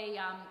about a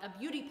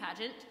beauty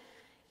pageant.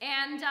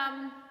 And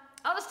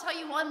I'll just tell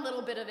you one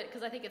little bit of it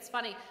because I think it's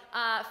funny.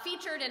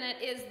 Featured in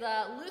it is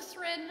the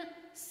Lutheran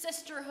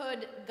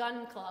Sisterhood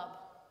Gun Club.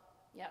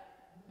 Yep,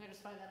 I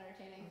just find that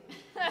entertaining.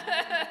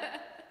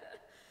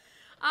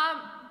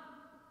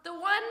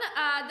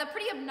 The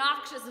pretty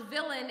obnoxious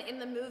villain in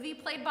the movie,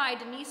 played by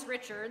Denise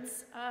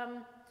Richards,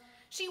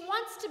 she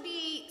wants to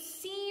be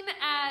seen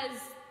as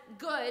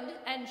good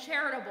and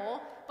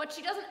charitable, but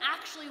she doesn't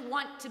actually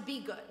want to be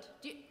good.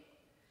 Do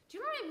you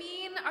know what I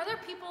mean? Are there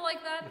people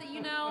like that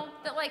you know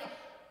that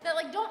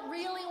don't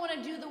really want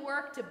to do the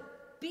work to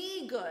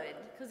be good,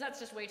 because that's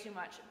just way too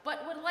much,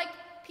 but would like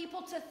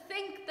people to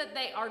think that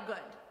they are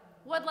good,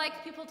 would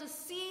like people to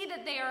see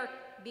that they are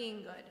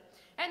being good.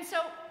 And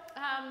so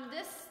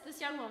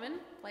this young woman,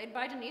 played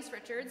by Denise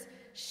Richards,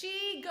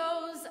 she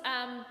goes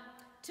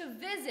to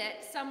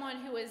visit someone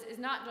who is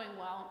not doing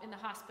well in the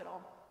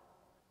hospital.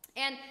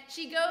 And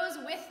she goes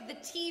with the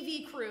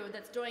TV crew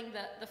that's doing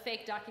the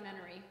fake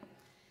documentary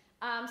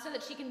so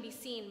that she can be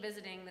seen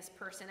visiting this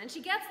person. And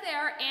she gets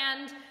there,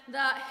 and the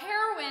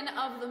heroine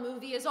of the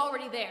movie is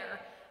already there.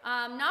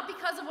 Not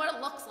because of what it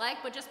looks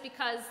like, but just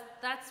because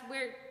that's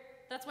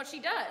what she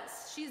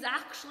does. She's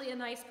actually a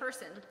nice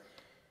person.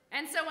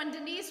 And so when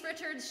Denise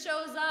Richards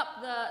shows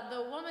up,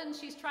 the woman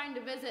she's trying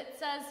to visit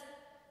says,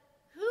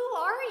 "Who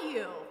are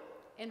you?"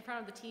 in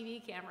front of the TV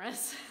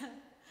cameras.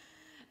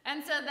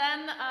 And so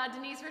then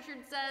Denise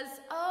Richards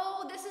says,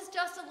 "Oh, this is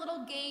just a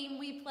little game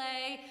we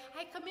play.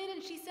 I come in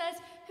and she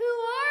says, 'Who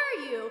are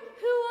you?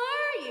 Who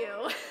are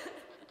you?'"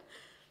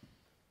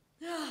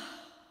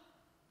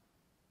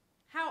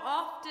 How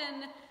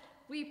often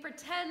we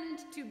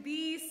pretend to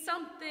be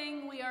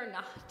something we are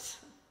not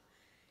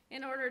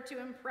in order to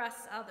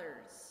impress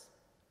others.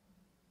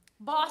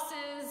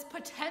 Bosses,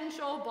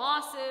 potential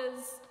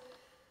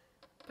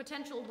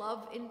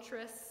love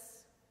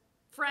interests,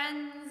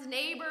 friends,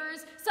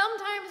 neighbors.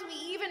 Sometimes we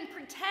even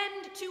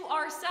pretend to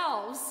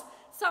ourselves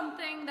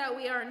something that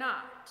we are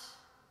not.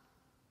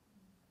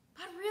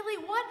 But really,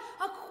 what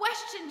a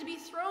question to be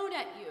thrown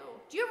at you.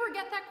 Do you ever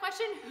get that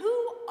question?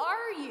 Who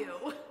are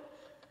you?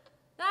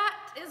 That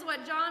is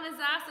what John is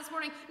asked this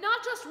morning,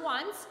 not just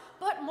once,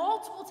 but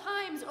multiple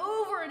times,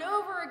 over and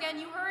over again.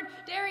 You heard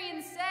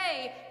Darian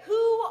say,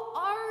 "Who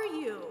are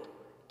you?"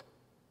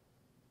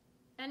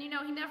 And he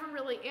never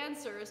really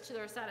answers to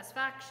their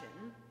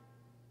satisfaction.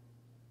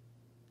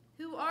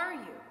 Who are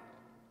you?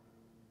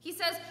 He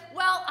says,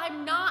 "Well,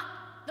 I'm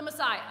not the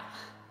Messiah,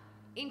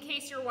 in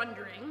case you're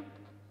wondering,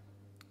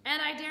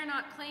 and I dare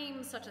not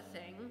claim such a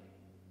thing."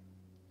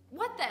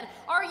 What then?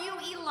 Are you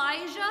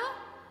Elijah,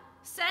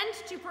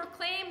 sent to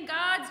proclaim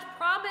God's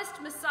promised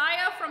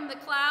Messiah from the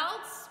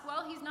clouds?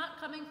 Well, he's not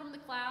coming from the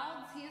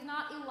clouds. He is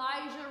not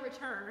Elijah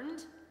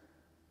returned.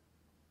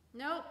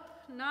 Nope,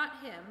 not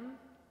him.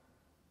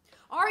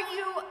 Are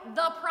you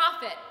the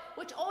prophet?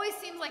 Which always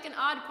seems like an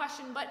odd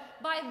question, but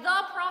by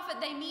the prophet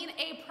they mean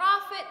a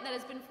prophet that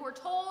has been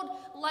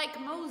foretold like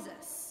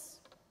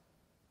Moses.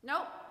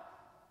 Nope,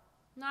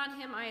 not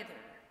him either.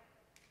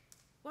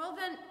 Well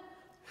then,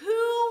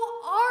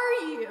 who are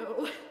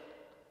you?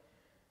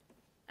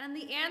 And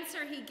the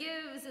answer he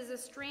gives is a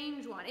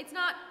strange one. It's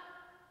not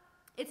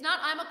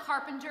 "I'm a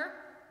carpenter"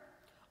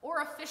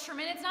 or a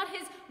fisherman. It's not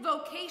his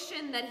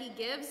vocation that he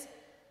gives.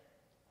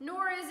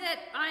 Nor is it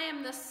 "I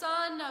am the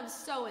son of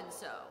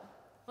so-and-so,"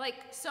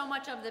 like so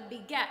much of the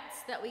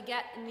begets that we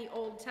get in the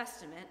Old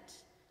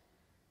Testament.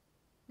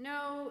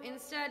 No,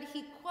 instead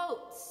he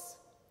quotes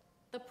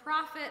the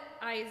prophet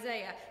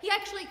Isaiah. He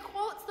actually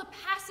quotes the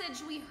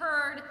passage we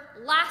heard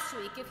last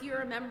week, if you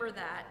remember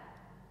that.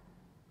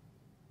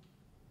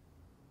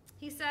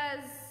 He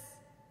says,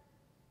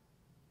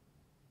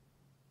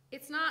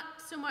 it's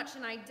not so much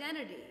an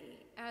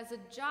identity as a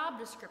job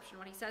description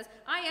when he says,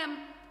 I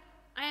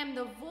am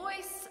the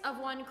voice of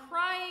one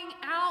crying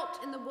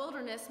out in the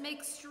wilderness,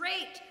 make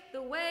straight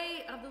the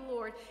way of the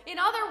Lord. In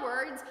other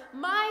words,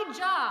 my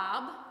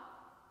job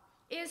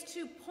is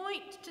to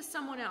point to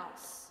someone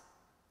else.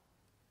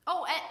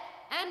 Oh,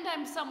 and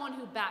I'm someone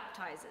who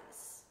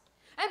baptizes.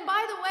 And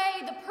by the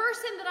way, the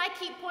person that I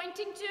keep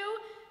pointing to,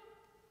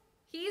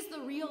 he's the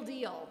real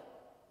deal.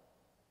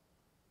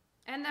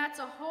 And that's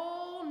a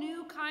whole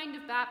new kind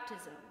of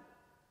baptism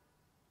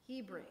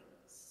he brings.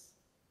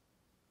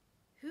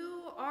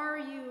 Who are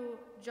you,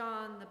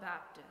 John the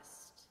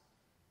Baptist?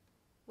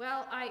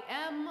 Well, I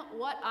am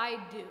what I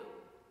do.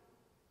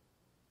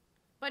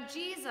 But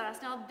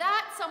Jesus, now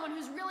that's someone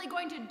who's really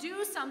going to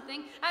do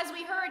something. As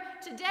we heard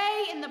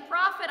today in the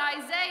prophet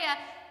Isaiah,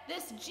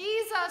 this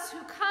Jesus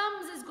who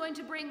comes is going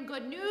to bring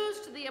good news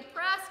to the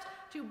oppressed,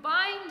 to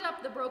bind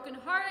up the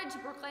brokenhearted, to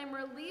proclaim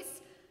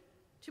release,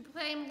 to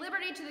proclaim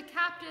liberty to the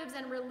captives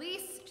and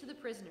release to the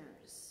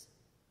prisoners.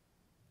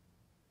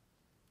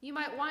 You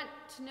might want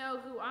to know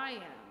who I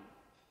am,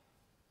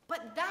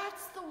 but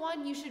that's the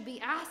one you should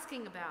be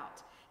asking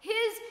about.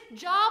 His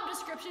job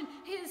description,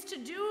 his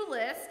to-do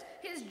list,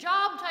 his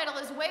job title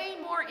is way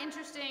more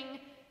interesting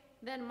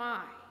than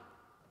mine.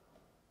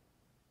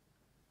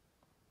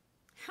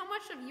 How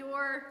much of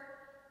your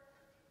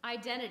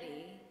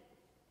identity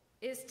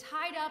is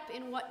tied up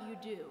in what you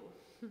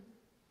do?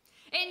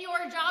 In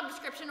your job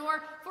description,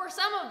 or for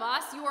some of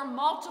us, your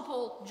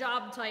multiple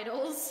job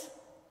titles.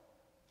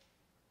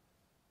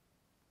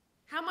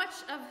 How much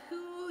of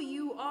who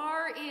you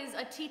are is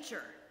a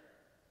teacher,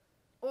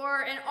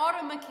 or an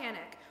auto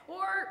mechanic,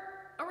 or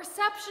a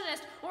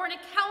receptionist, or an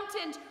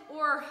accountant,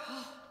 or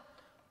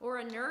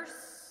a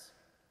nurse,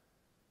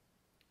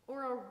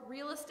 or a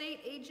real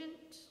estate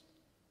agent?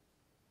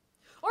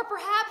 Or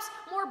perhaps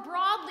more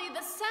broadly,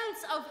 the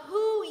sense of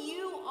who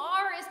you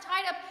are is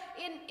tied up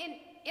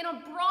in a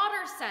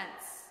broader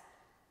sense,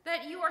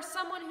 that you are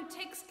someone who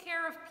takes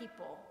care of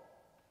people.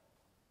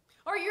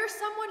 Or you're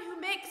someone who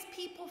makes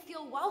people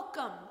feel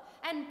welcome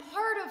and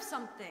part of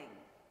something.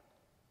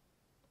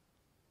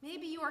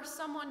 Maybe you are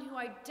someone who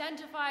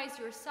identifies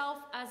yourself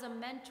as a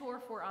mentor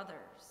for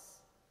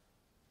others.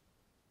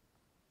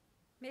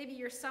 Maybe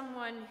you're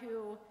someone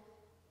who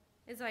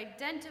is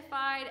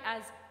identified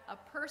as a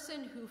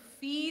person who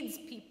feeds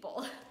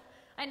people.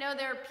 I know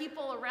there are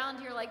people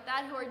around here like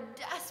that who are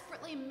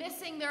desperately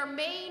missing their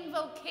main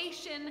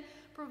vocation,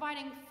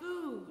 providing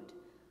food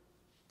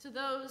to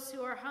those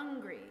who are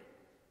hungry.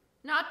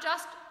 Not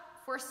just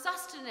for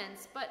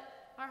sustenance, but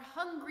are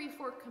hungry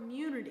for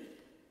community.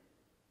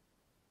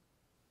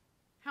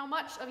 How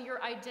much of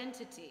your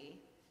identity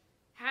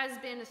has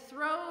been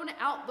thrown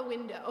out the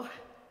window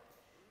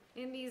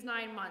in these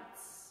 9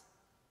 months?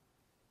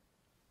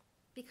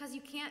 Because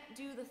you can't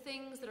do the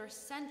things that are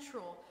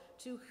central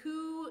to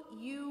who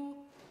you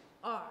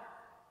are.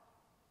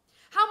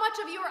 How much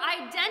of your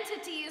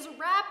identity is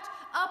wrapped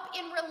up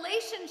in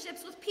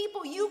relationships with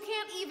people you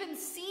can't even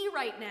see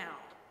right now?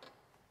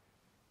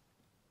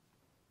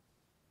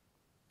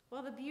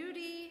 Well, the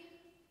beauty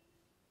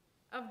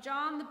of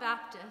John the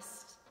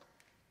Baptist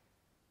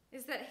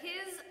is that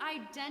his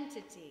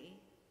identity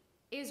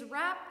is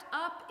wrapped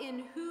up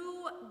in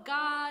who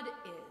God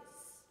is.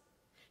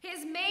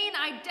 His main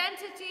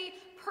identity,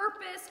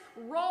 purpose,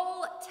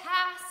 role,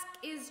 task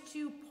is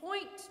to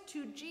point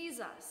to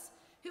Jesus,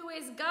 who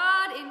is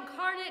God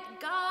incarnate,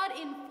 God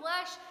in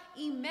flesh,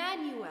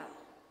 Emmanuel,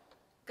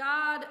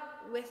 God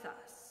with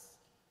us.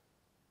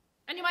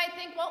 And you might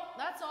think, well,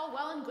 that's all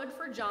well and good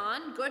for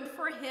John, good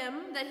for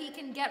him that he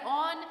can get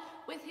on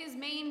with his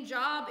main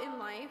job in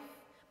life.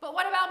 But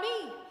what about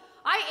me?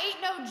 I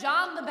ain't no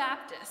John the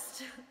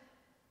Baptist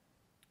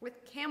with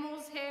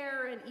camel's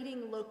hair and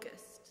eating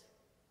locust.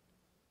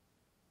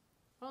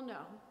 Well,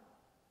 no.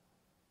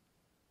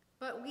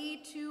 But we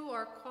too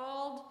are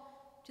called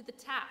to the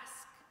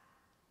task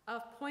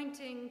of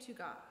pointing to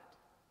God.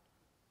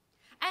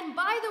 And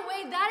by the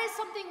way, that is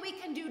something we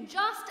can do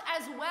just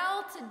as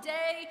well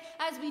today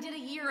as we did a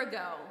year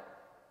ago.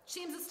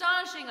 Seems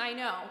astonishing, I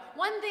know.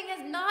 One thing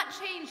has not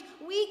changed.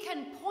 We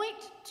can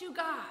point to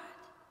God.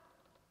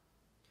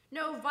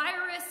 No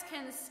virus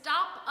can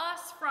stop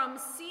us from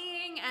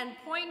seeing and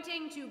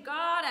pointing to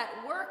God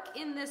at work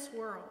in this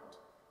world.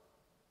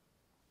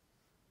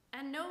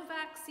 And no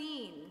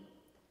vaccine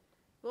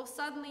will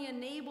suddenly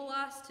enable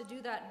us to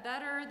do that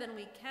better than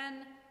we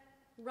can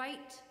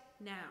right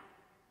now.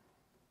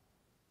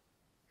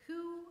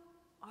 Who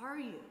are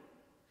you?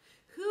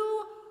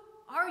 Who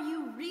are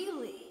you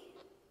really?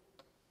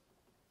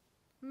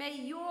 May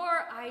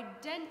your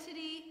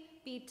identity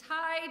be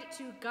tied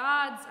to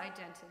God's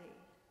identity.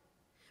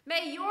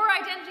 May your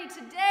identity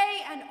today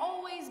and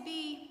always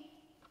be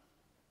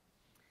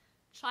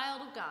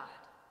child of God,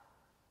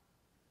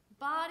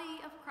 body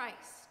of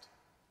Christ,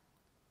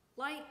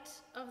 light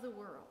of the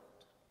world.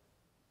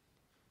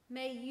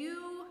 May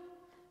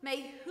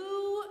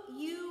who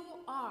you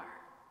are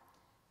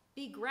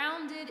be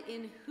grounded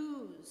in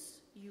whose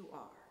you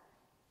are.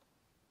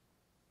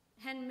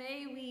 And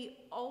may we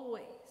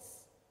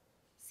always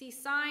see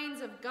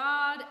signs of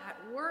God at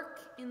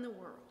work in the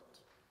world.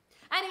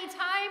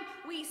 Anytime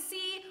we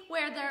see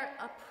where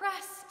the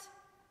oppressed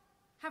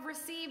have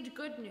received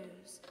good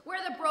news, where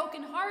the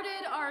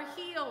brokenhearted are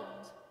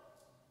healed,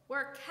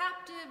 where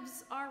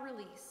captives are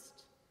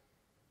released,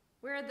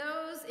 where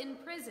those in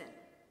prison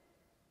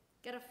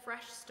get a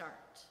fresh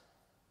start.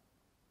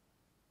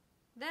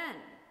 Then,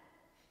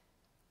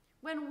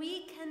 when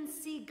we can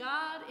see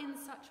God in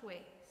such ways,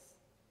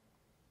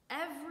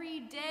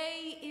 every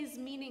day is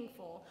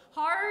meaningful.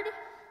 Hard,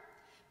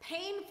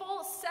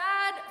 painful,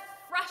 sad,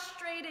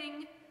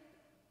 frustrating,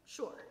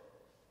 sure,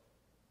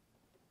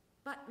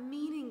 but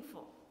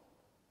meaningful,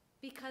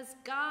 because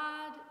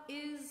God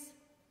is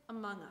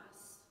among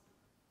us.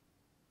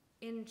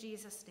 In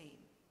Jesus' name,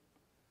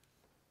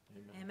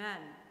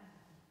 amen.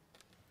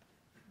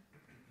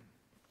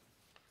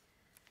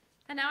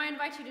 And now I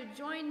invite you to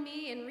join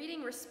me in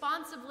reading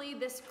responsibly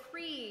this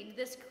creed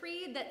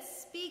that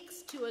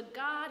speaks to a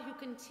God who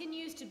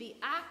continues to be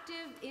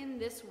active in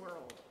this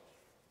world.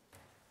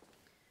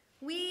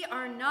 We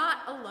are not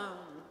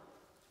alone.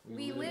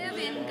 We live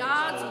in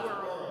God's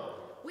world.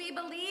 We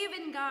believe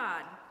in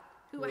God,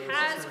 who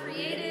has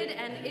created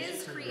and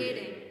is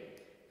creating,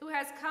 who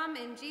has come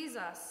in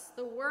Jesus,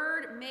 the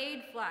Word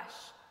made flesh,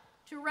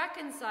 to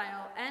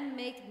reconcile and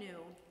make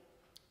new,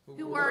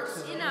 who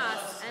works in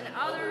us and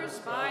others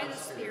by the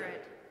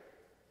Spirit.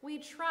 We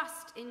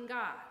trust in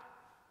God.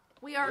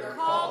 We are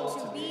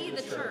called to be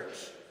the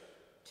church,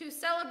 to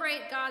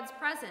celebrate God's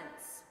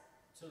presence,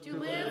 to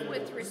live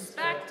with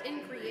respect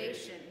in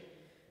creation,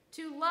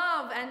 to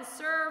love and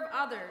serve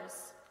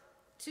others,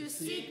 to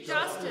seek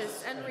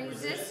justice and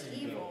resist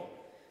evil,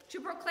 to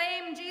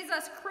proclaim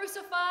Jesus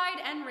crucified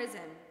and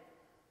risen,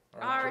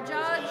 our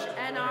judge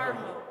and our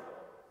hope,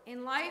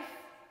 in life,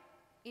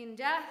 in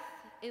death,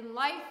 in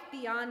life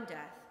beyond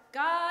death.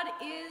 God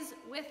is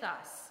with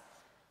us.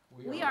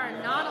 We are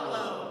not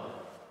alone.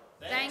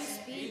 Thanks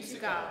be to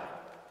God.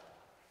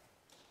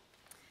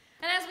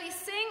 And as we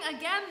sing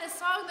again this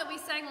song that we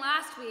sang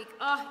last week,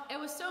 it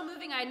was so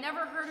moving. I'd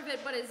never heard of it,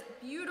 but it's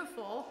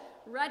beautiful.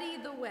 Ready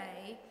the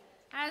Way.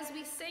 As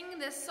we sing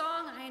this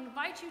song, I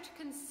invite you to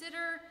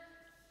consider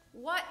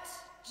what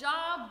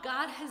job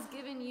God has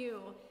given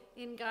you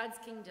in God's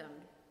kingdom.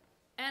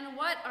 And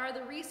what are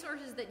the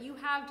resources that you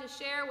have to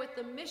share with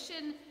the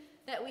mission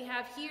that we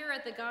have here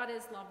at the God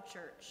is Love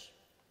Church?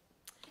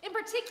 In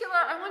particular,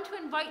 I want to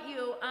invite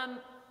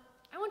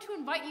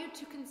you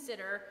to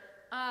consider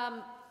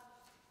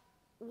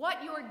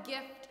what your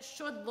gift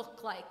should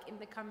look like in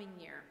the coming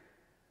year.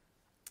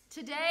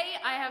 Today,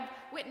 I have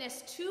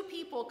witnessed two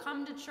people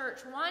come to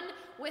church, one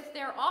with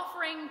their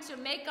offering to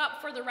make up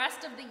for the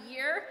rest of the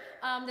year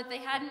that they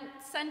hadn't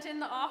sent in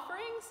the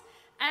offerings,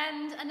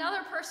 and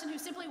another person who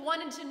simply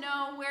wanted to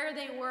know where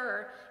they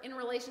were in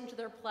relation to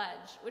their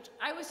pledge, which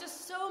I was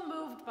just so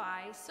moved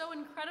by, so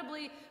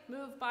incredibly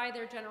moved by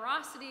their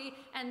generosity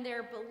and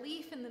their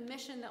belief in the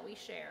mission that we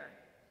share.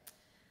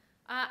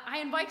 I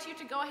invite you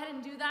to go ahead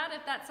and do that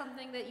if that's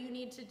something that you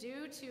need to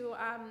do to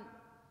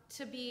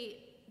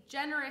be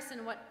generous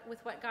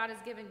with what God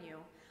has given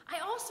you. I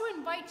also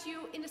invite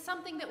you into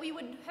something that we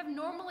would have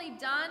normally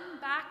done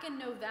back in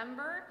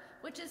November,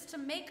 which is to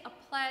make a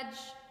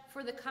pledge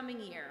for the coming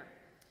year.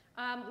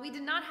 We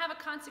did not have a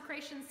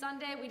consecration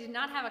Sunday. We did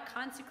not have a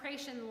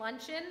consecration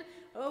luncheon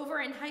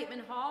over in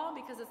Heitman Hall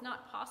because it's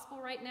not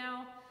possible right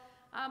now.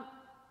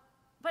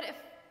 But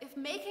if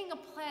making a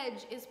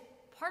pledge is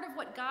part of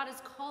what God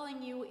is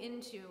calling you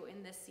into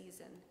in this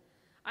season,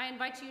 I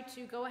invite you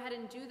to go ahead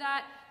and do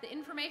that. The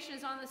information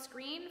is on the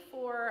screen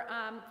for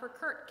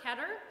Kurt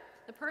Ketter,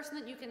 the person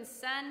that you can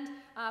send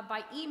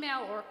by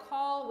email or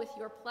call with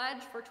your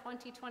pledge for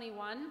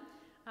 2021.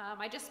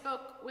 I just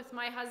spoke with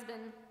my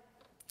husband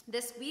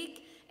this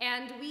week,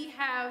 and we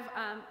have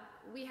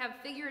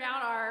figured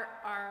out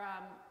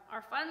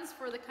our funds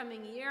for the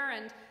coming year,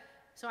 and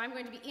so I'm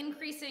going to be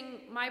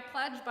increasing my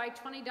pledge by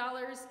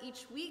 $20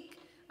 each week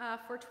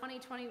for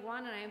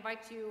 2021, and I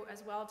invite you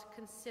as well to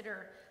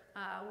consider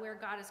where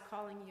God is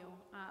calling you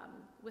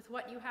with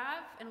what you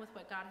have and with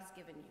what God has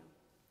given you.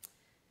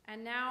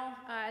 And now,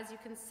 as you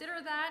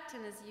consider that,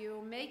 and as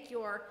you make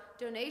your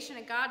donation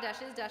at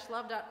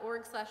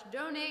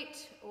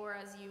god-is-love.org/donate, or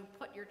as you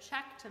put your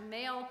check to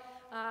mail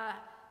to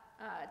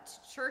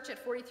church at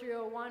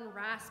 4301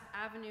 Rasp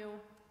Avenue,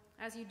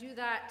 as you do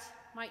that,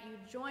 might you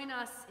join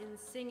us in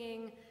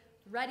singing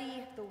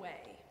Ready the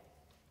Way.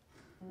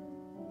 Ready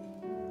the way.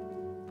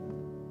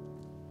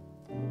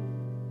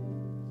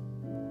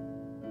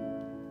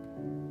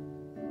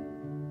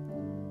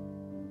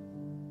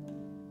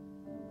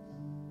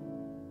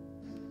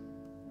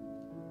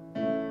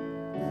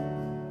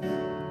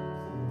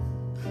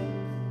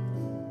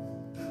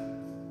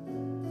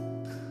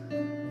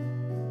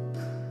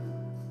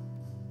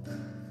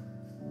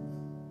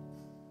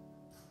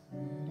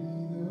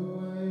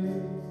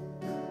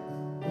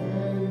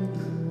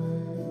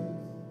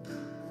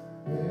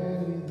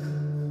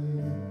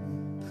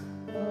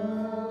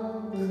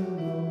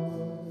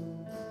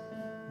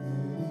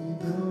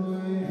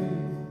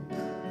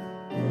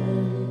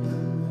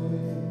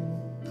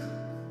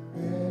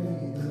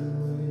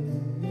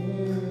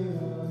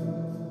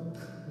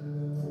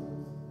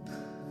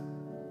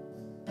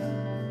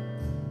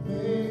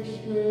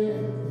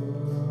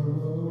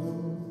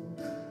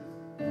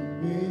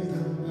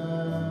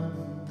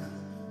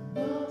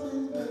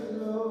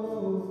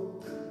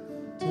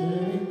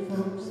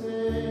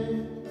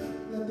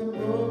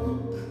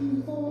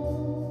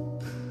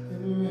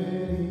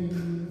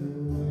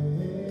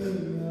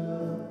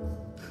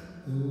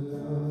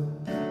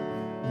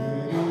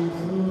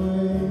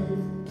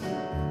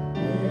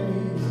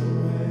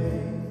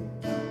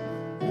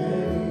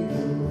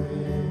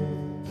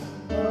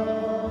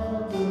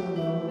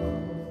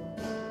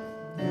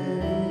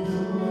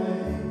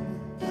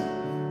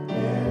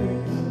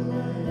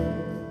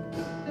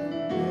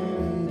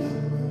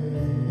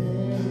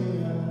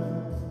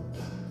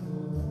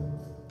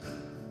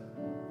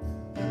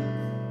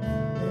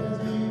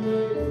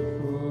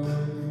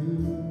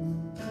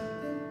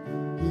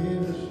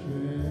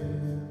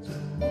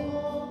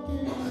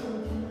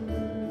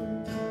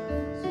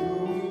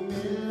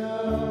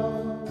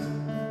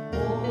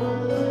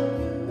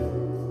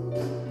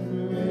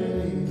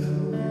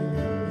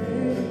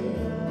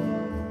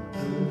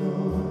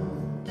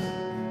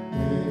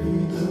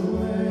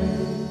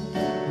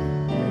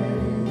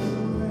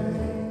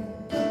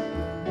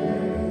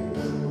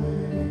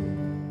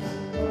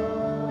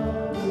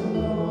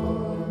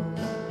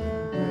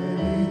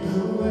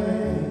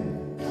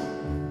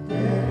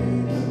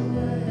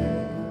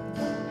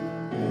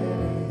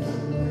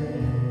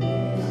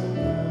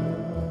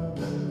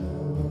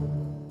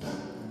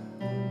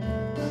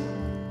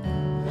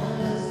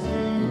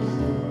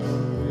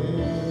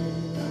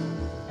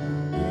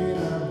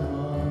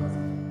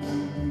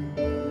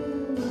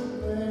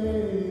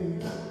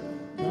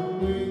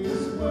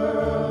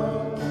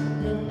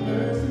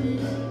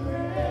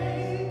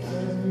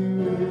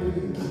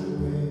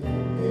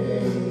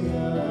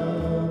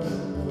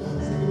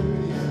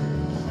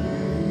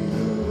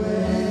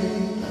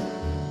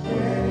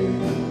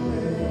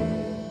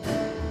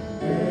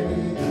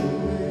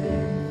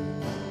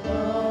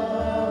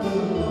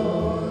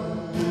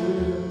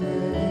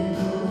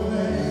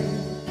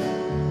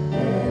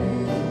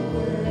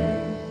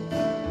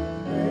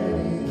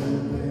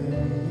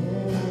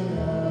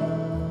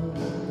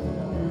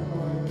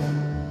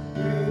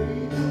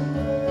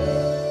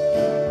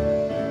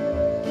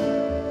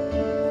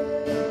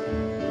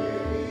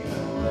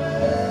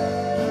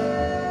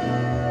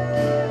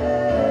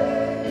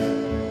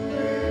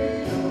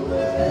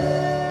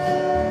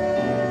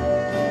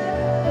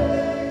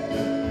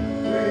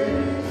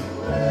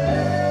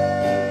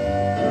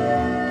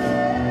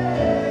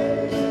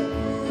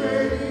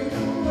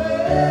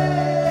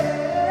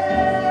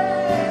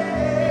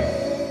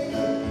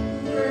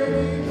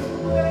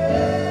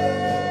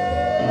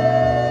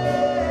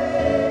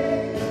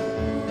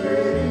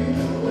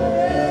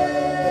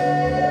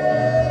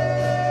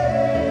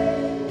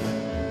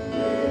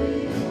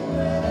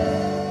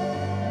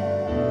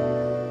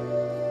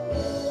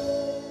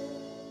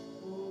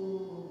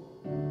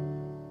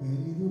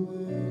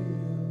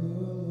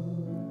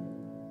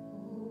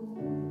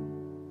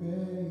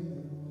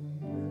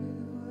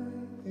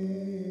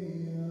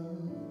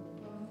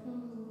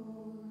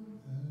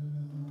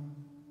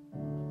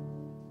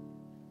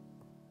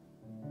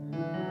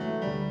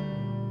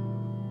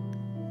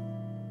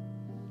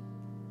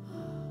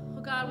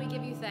 God, we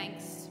give you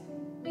thanks.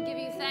 We give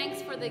you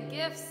thanks for the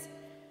gifts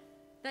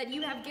that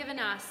you have given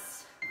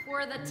us,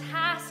 for the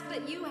task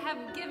that you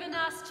have given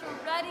us to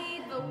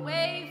ready the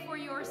way for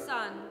your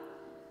Son.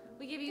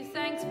 We give you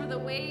thanks for the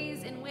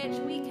ways in which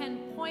we can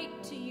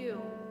point to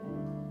you.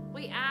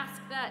 We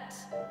ask that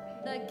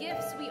the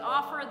gifts we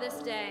offer this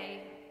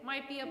day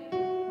might be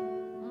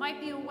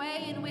a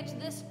way in which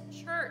this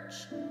church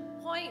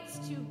points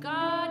to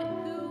God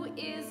who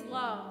is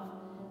love,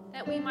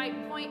 that we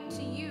might point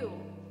to you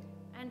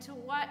and to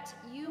what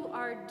you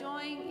are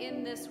doing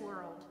in this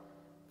world,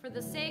 for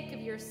the sake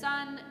of your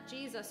Son,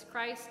 Jesus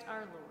Christ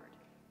our Lord.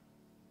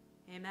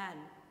 Amen.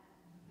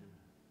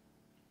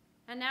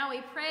 And now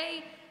we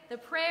pray the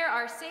prayer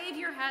our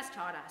Savior has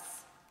taught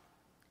us.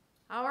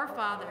 Our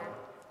Father,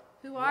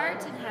 who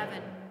art in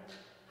heaven,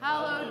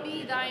 hallowed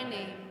be thy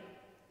name.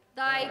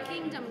 Thy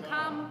kingdom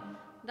come,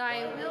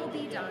 thy will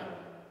be done,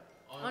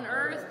 on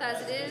earth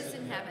as it is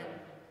in heaven.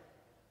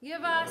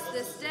 Give us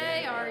this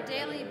day our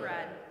daily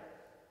bread,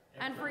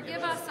 and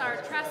forgive us our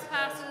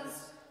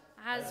trespasses,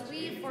 as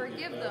we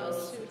forgive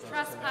those who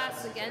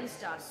trespass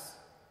against us.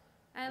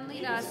 And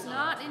lead us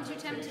not into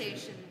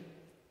temptation,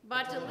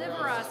 but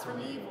deliver us from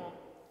evil.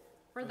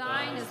 For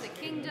thine is the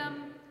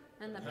kingdom,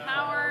 and the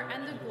power,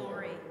 and the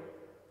glory,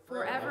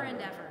 forever and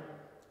ever.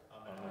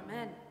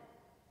 Amen.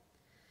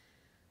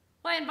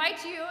 Well, I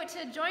invite you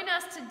to join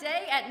us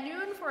today at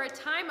noon for a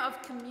time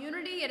of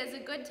community. It is a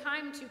good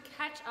time to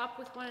catch up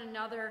with one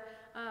another,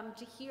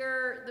 to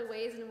hear the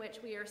ways in which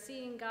we are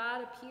seeing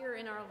God appear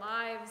in our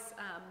lives.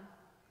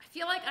 I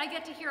feel like I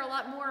get to hear a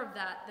lot more of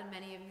that than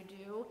many of you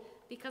do,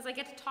 because I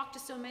get to talk to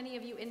so many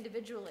of you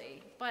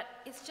individually. But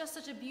it's just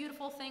such a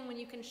beautiful thing when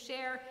you can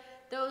share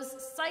those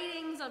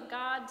sightings of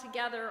God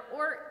together,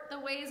 or the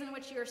ways in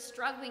which you're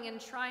struggling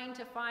and trying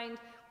to find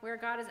where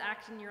God is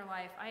acting in your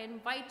life. I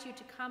invite you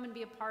to come and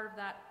be a part of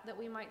that, that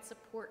we might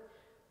support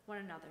one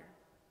another.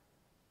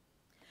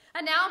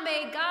 And now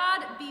may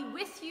God be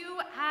with you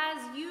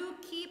as you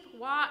keep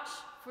watch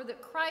for the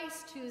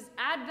Christ whose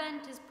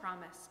advent is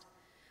promised.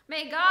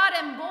 May God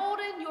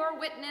embolden your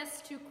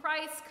witness to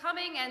Christ's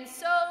coming and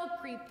so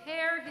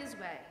prepare his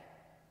way.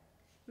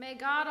 May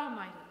God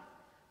Almighty,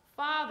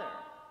 Father,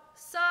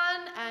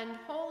 Son, and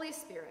Holy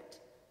Spirit,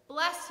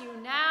 bless you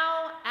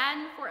now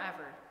and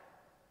forever.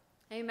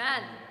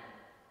 Amen.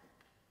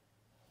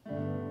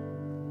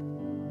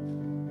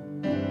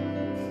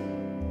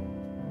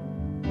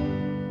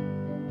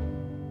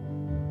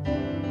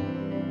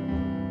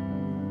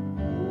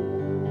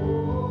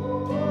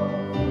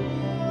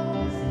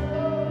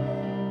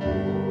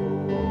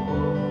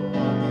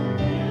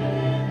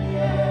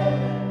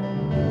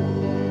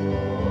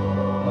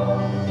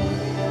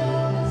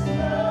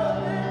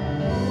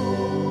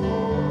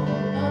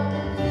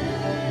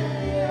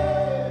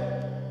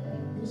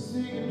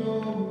 Singing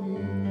over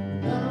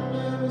me.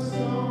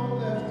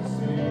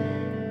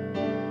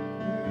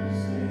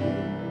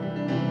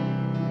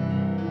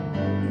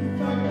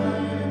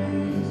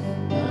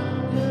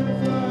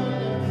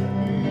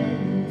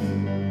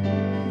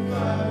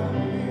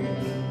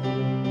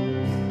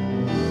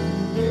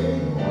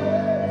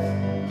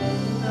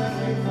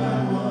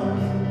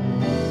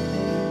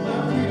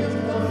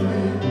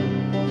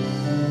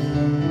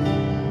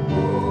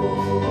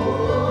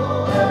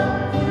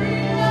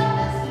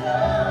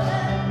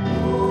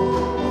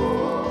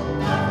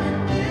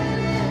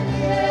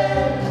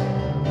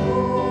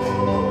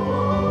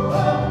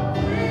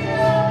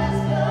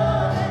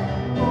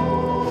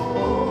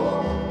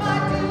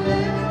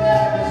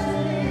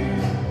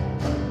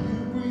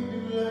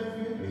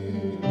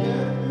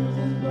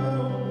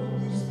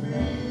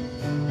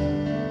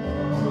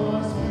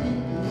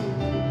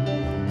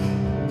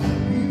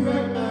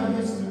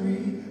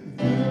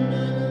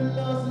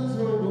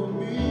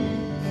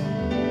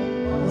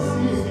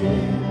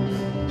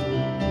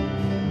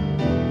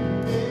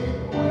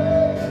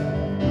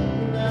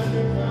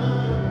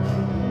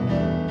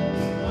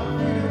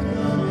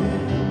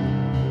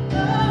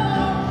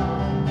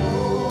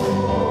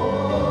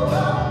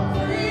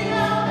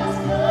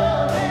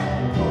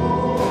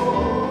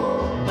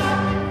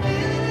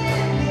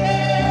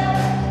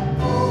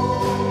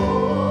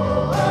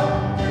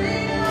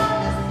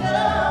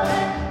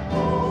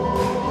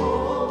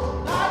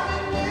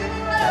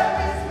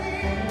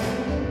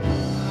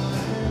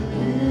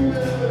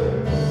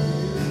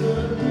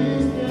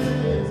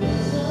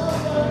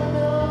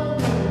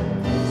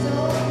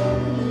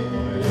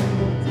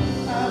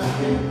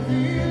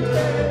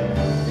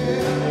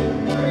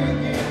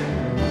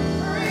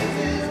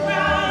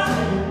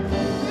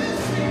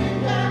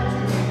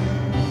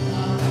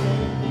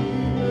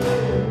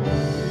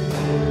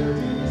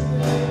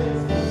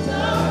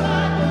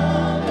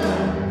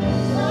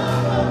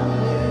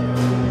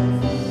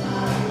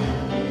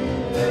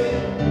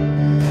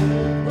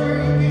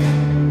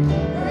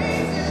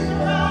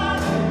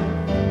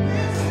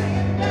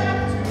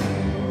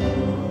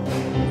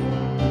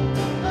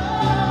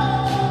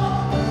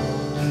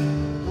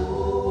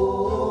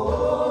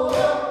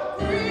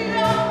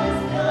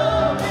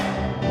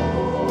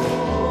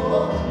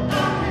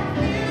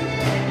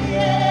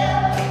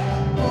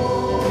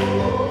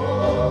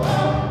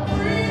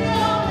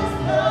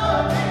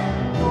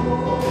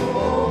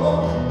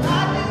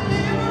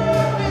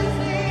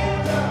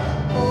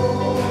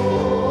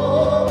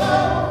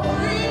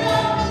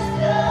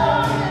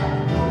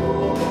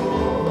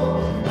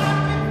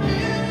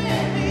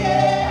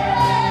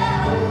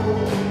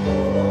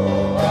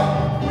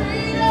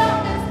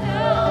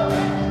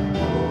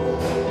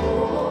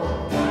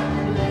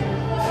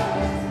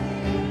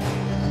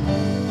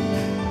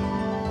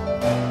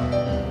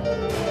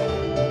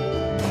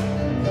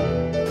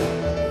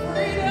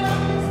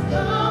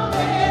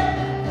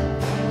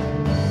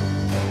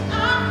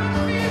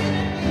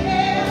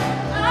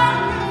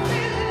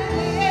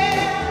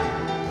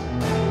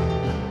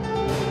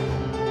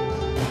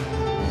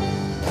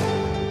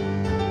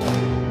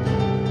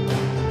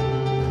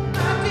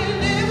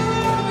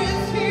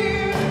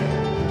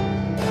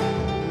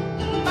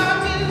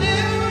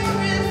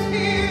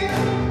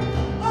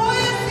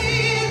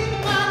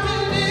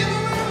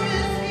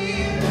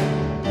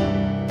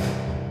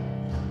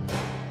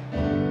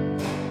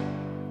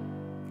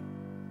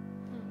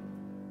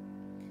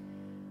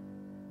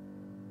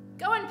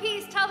 in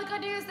peace. Tell the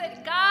good news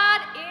that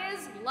God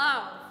is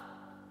love.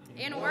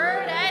 In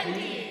word and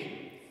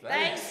deed.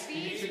 Thanks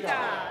be to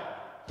God.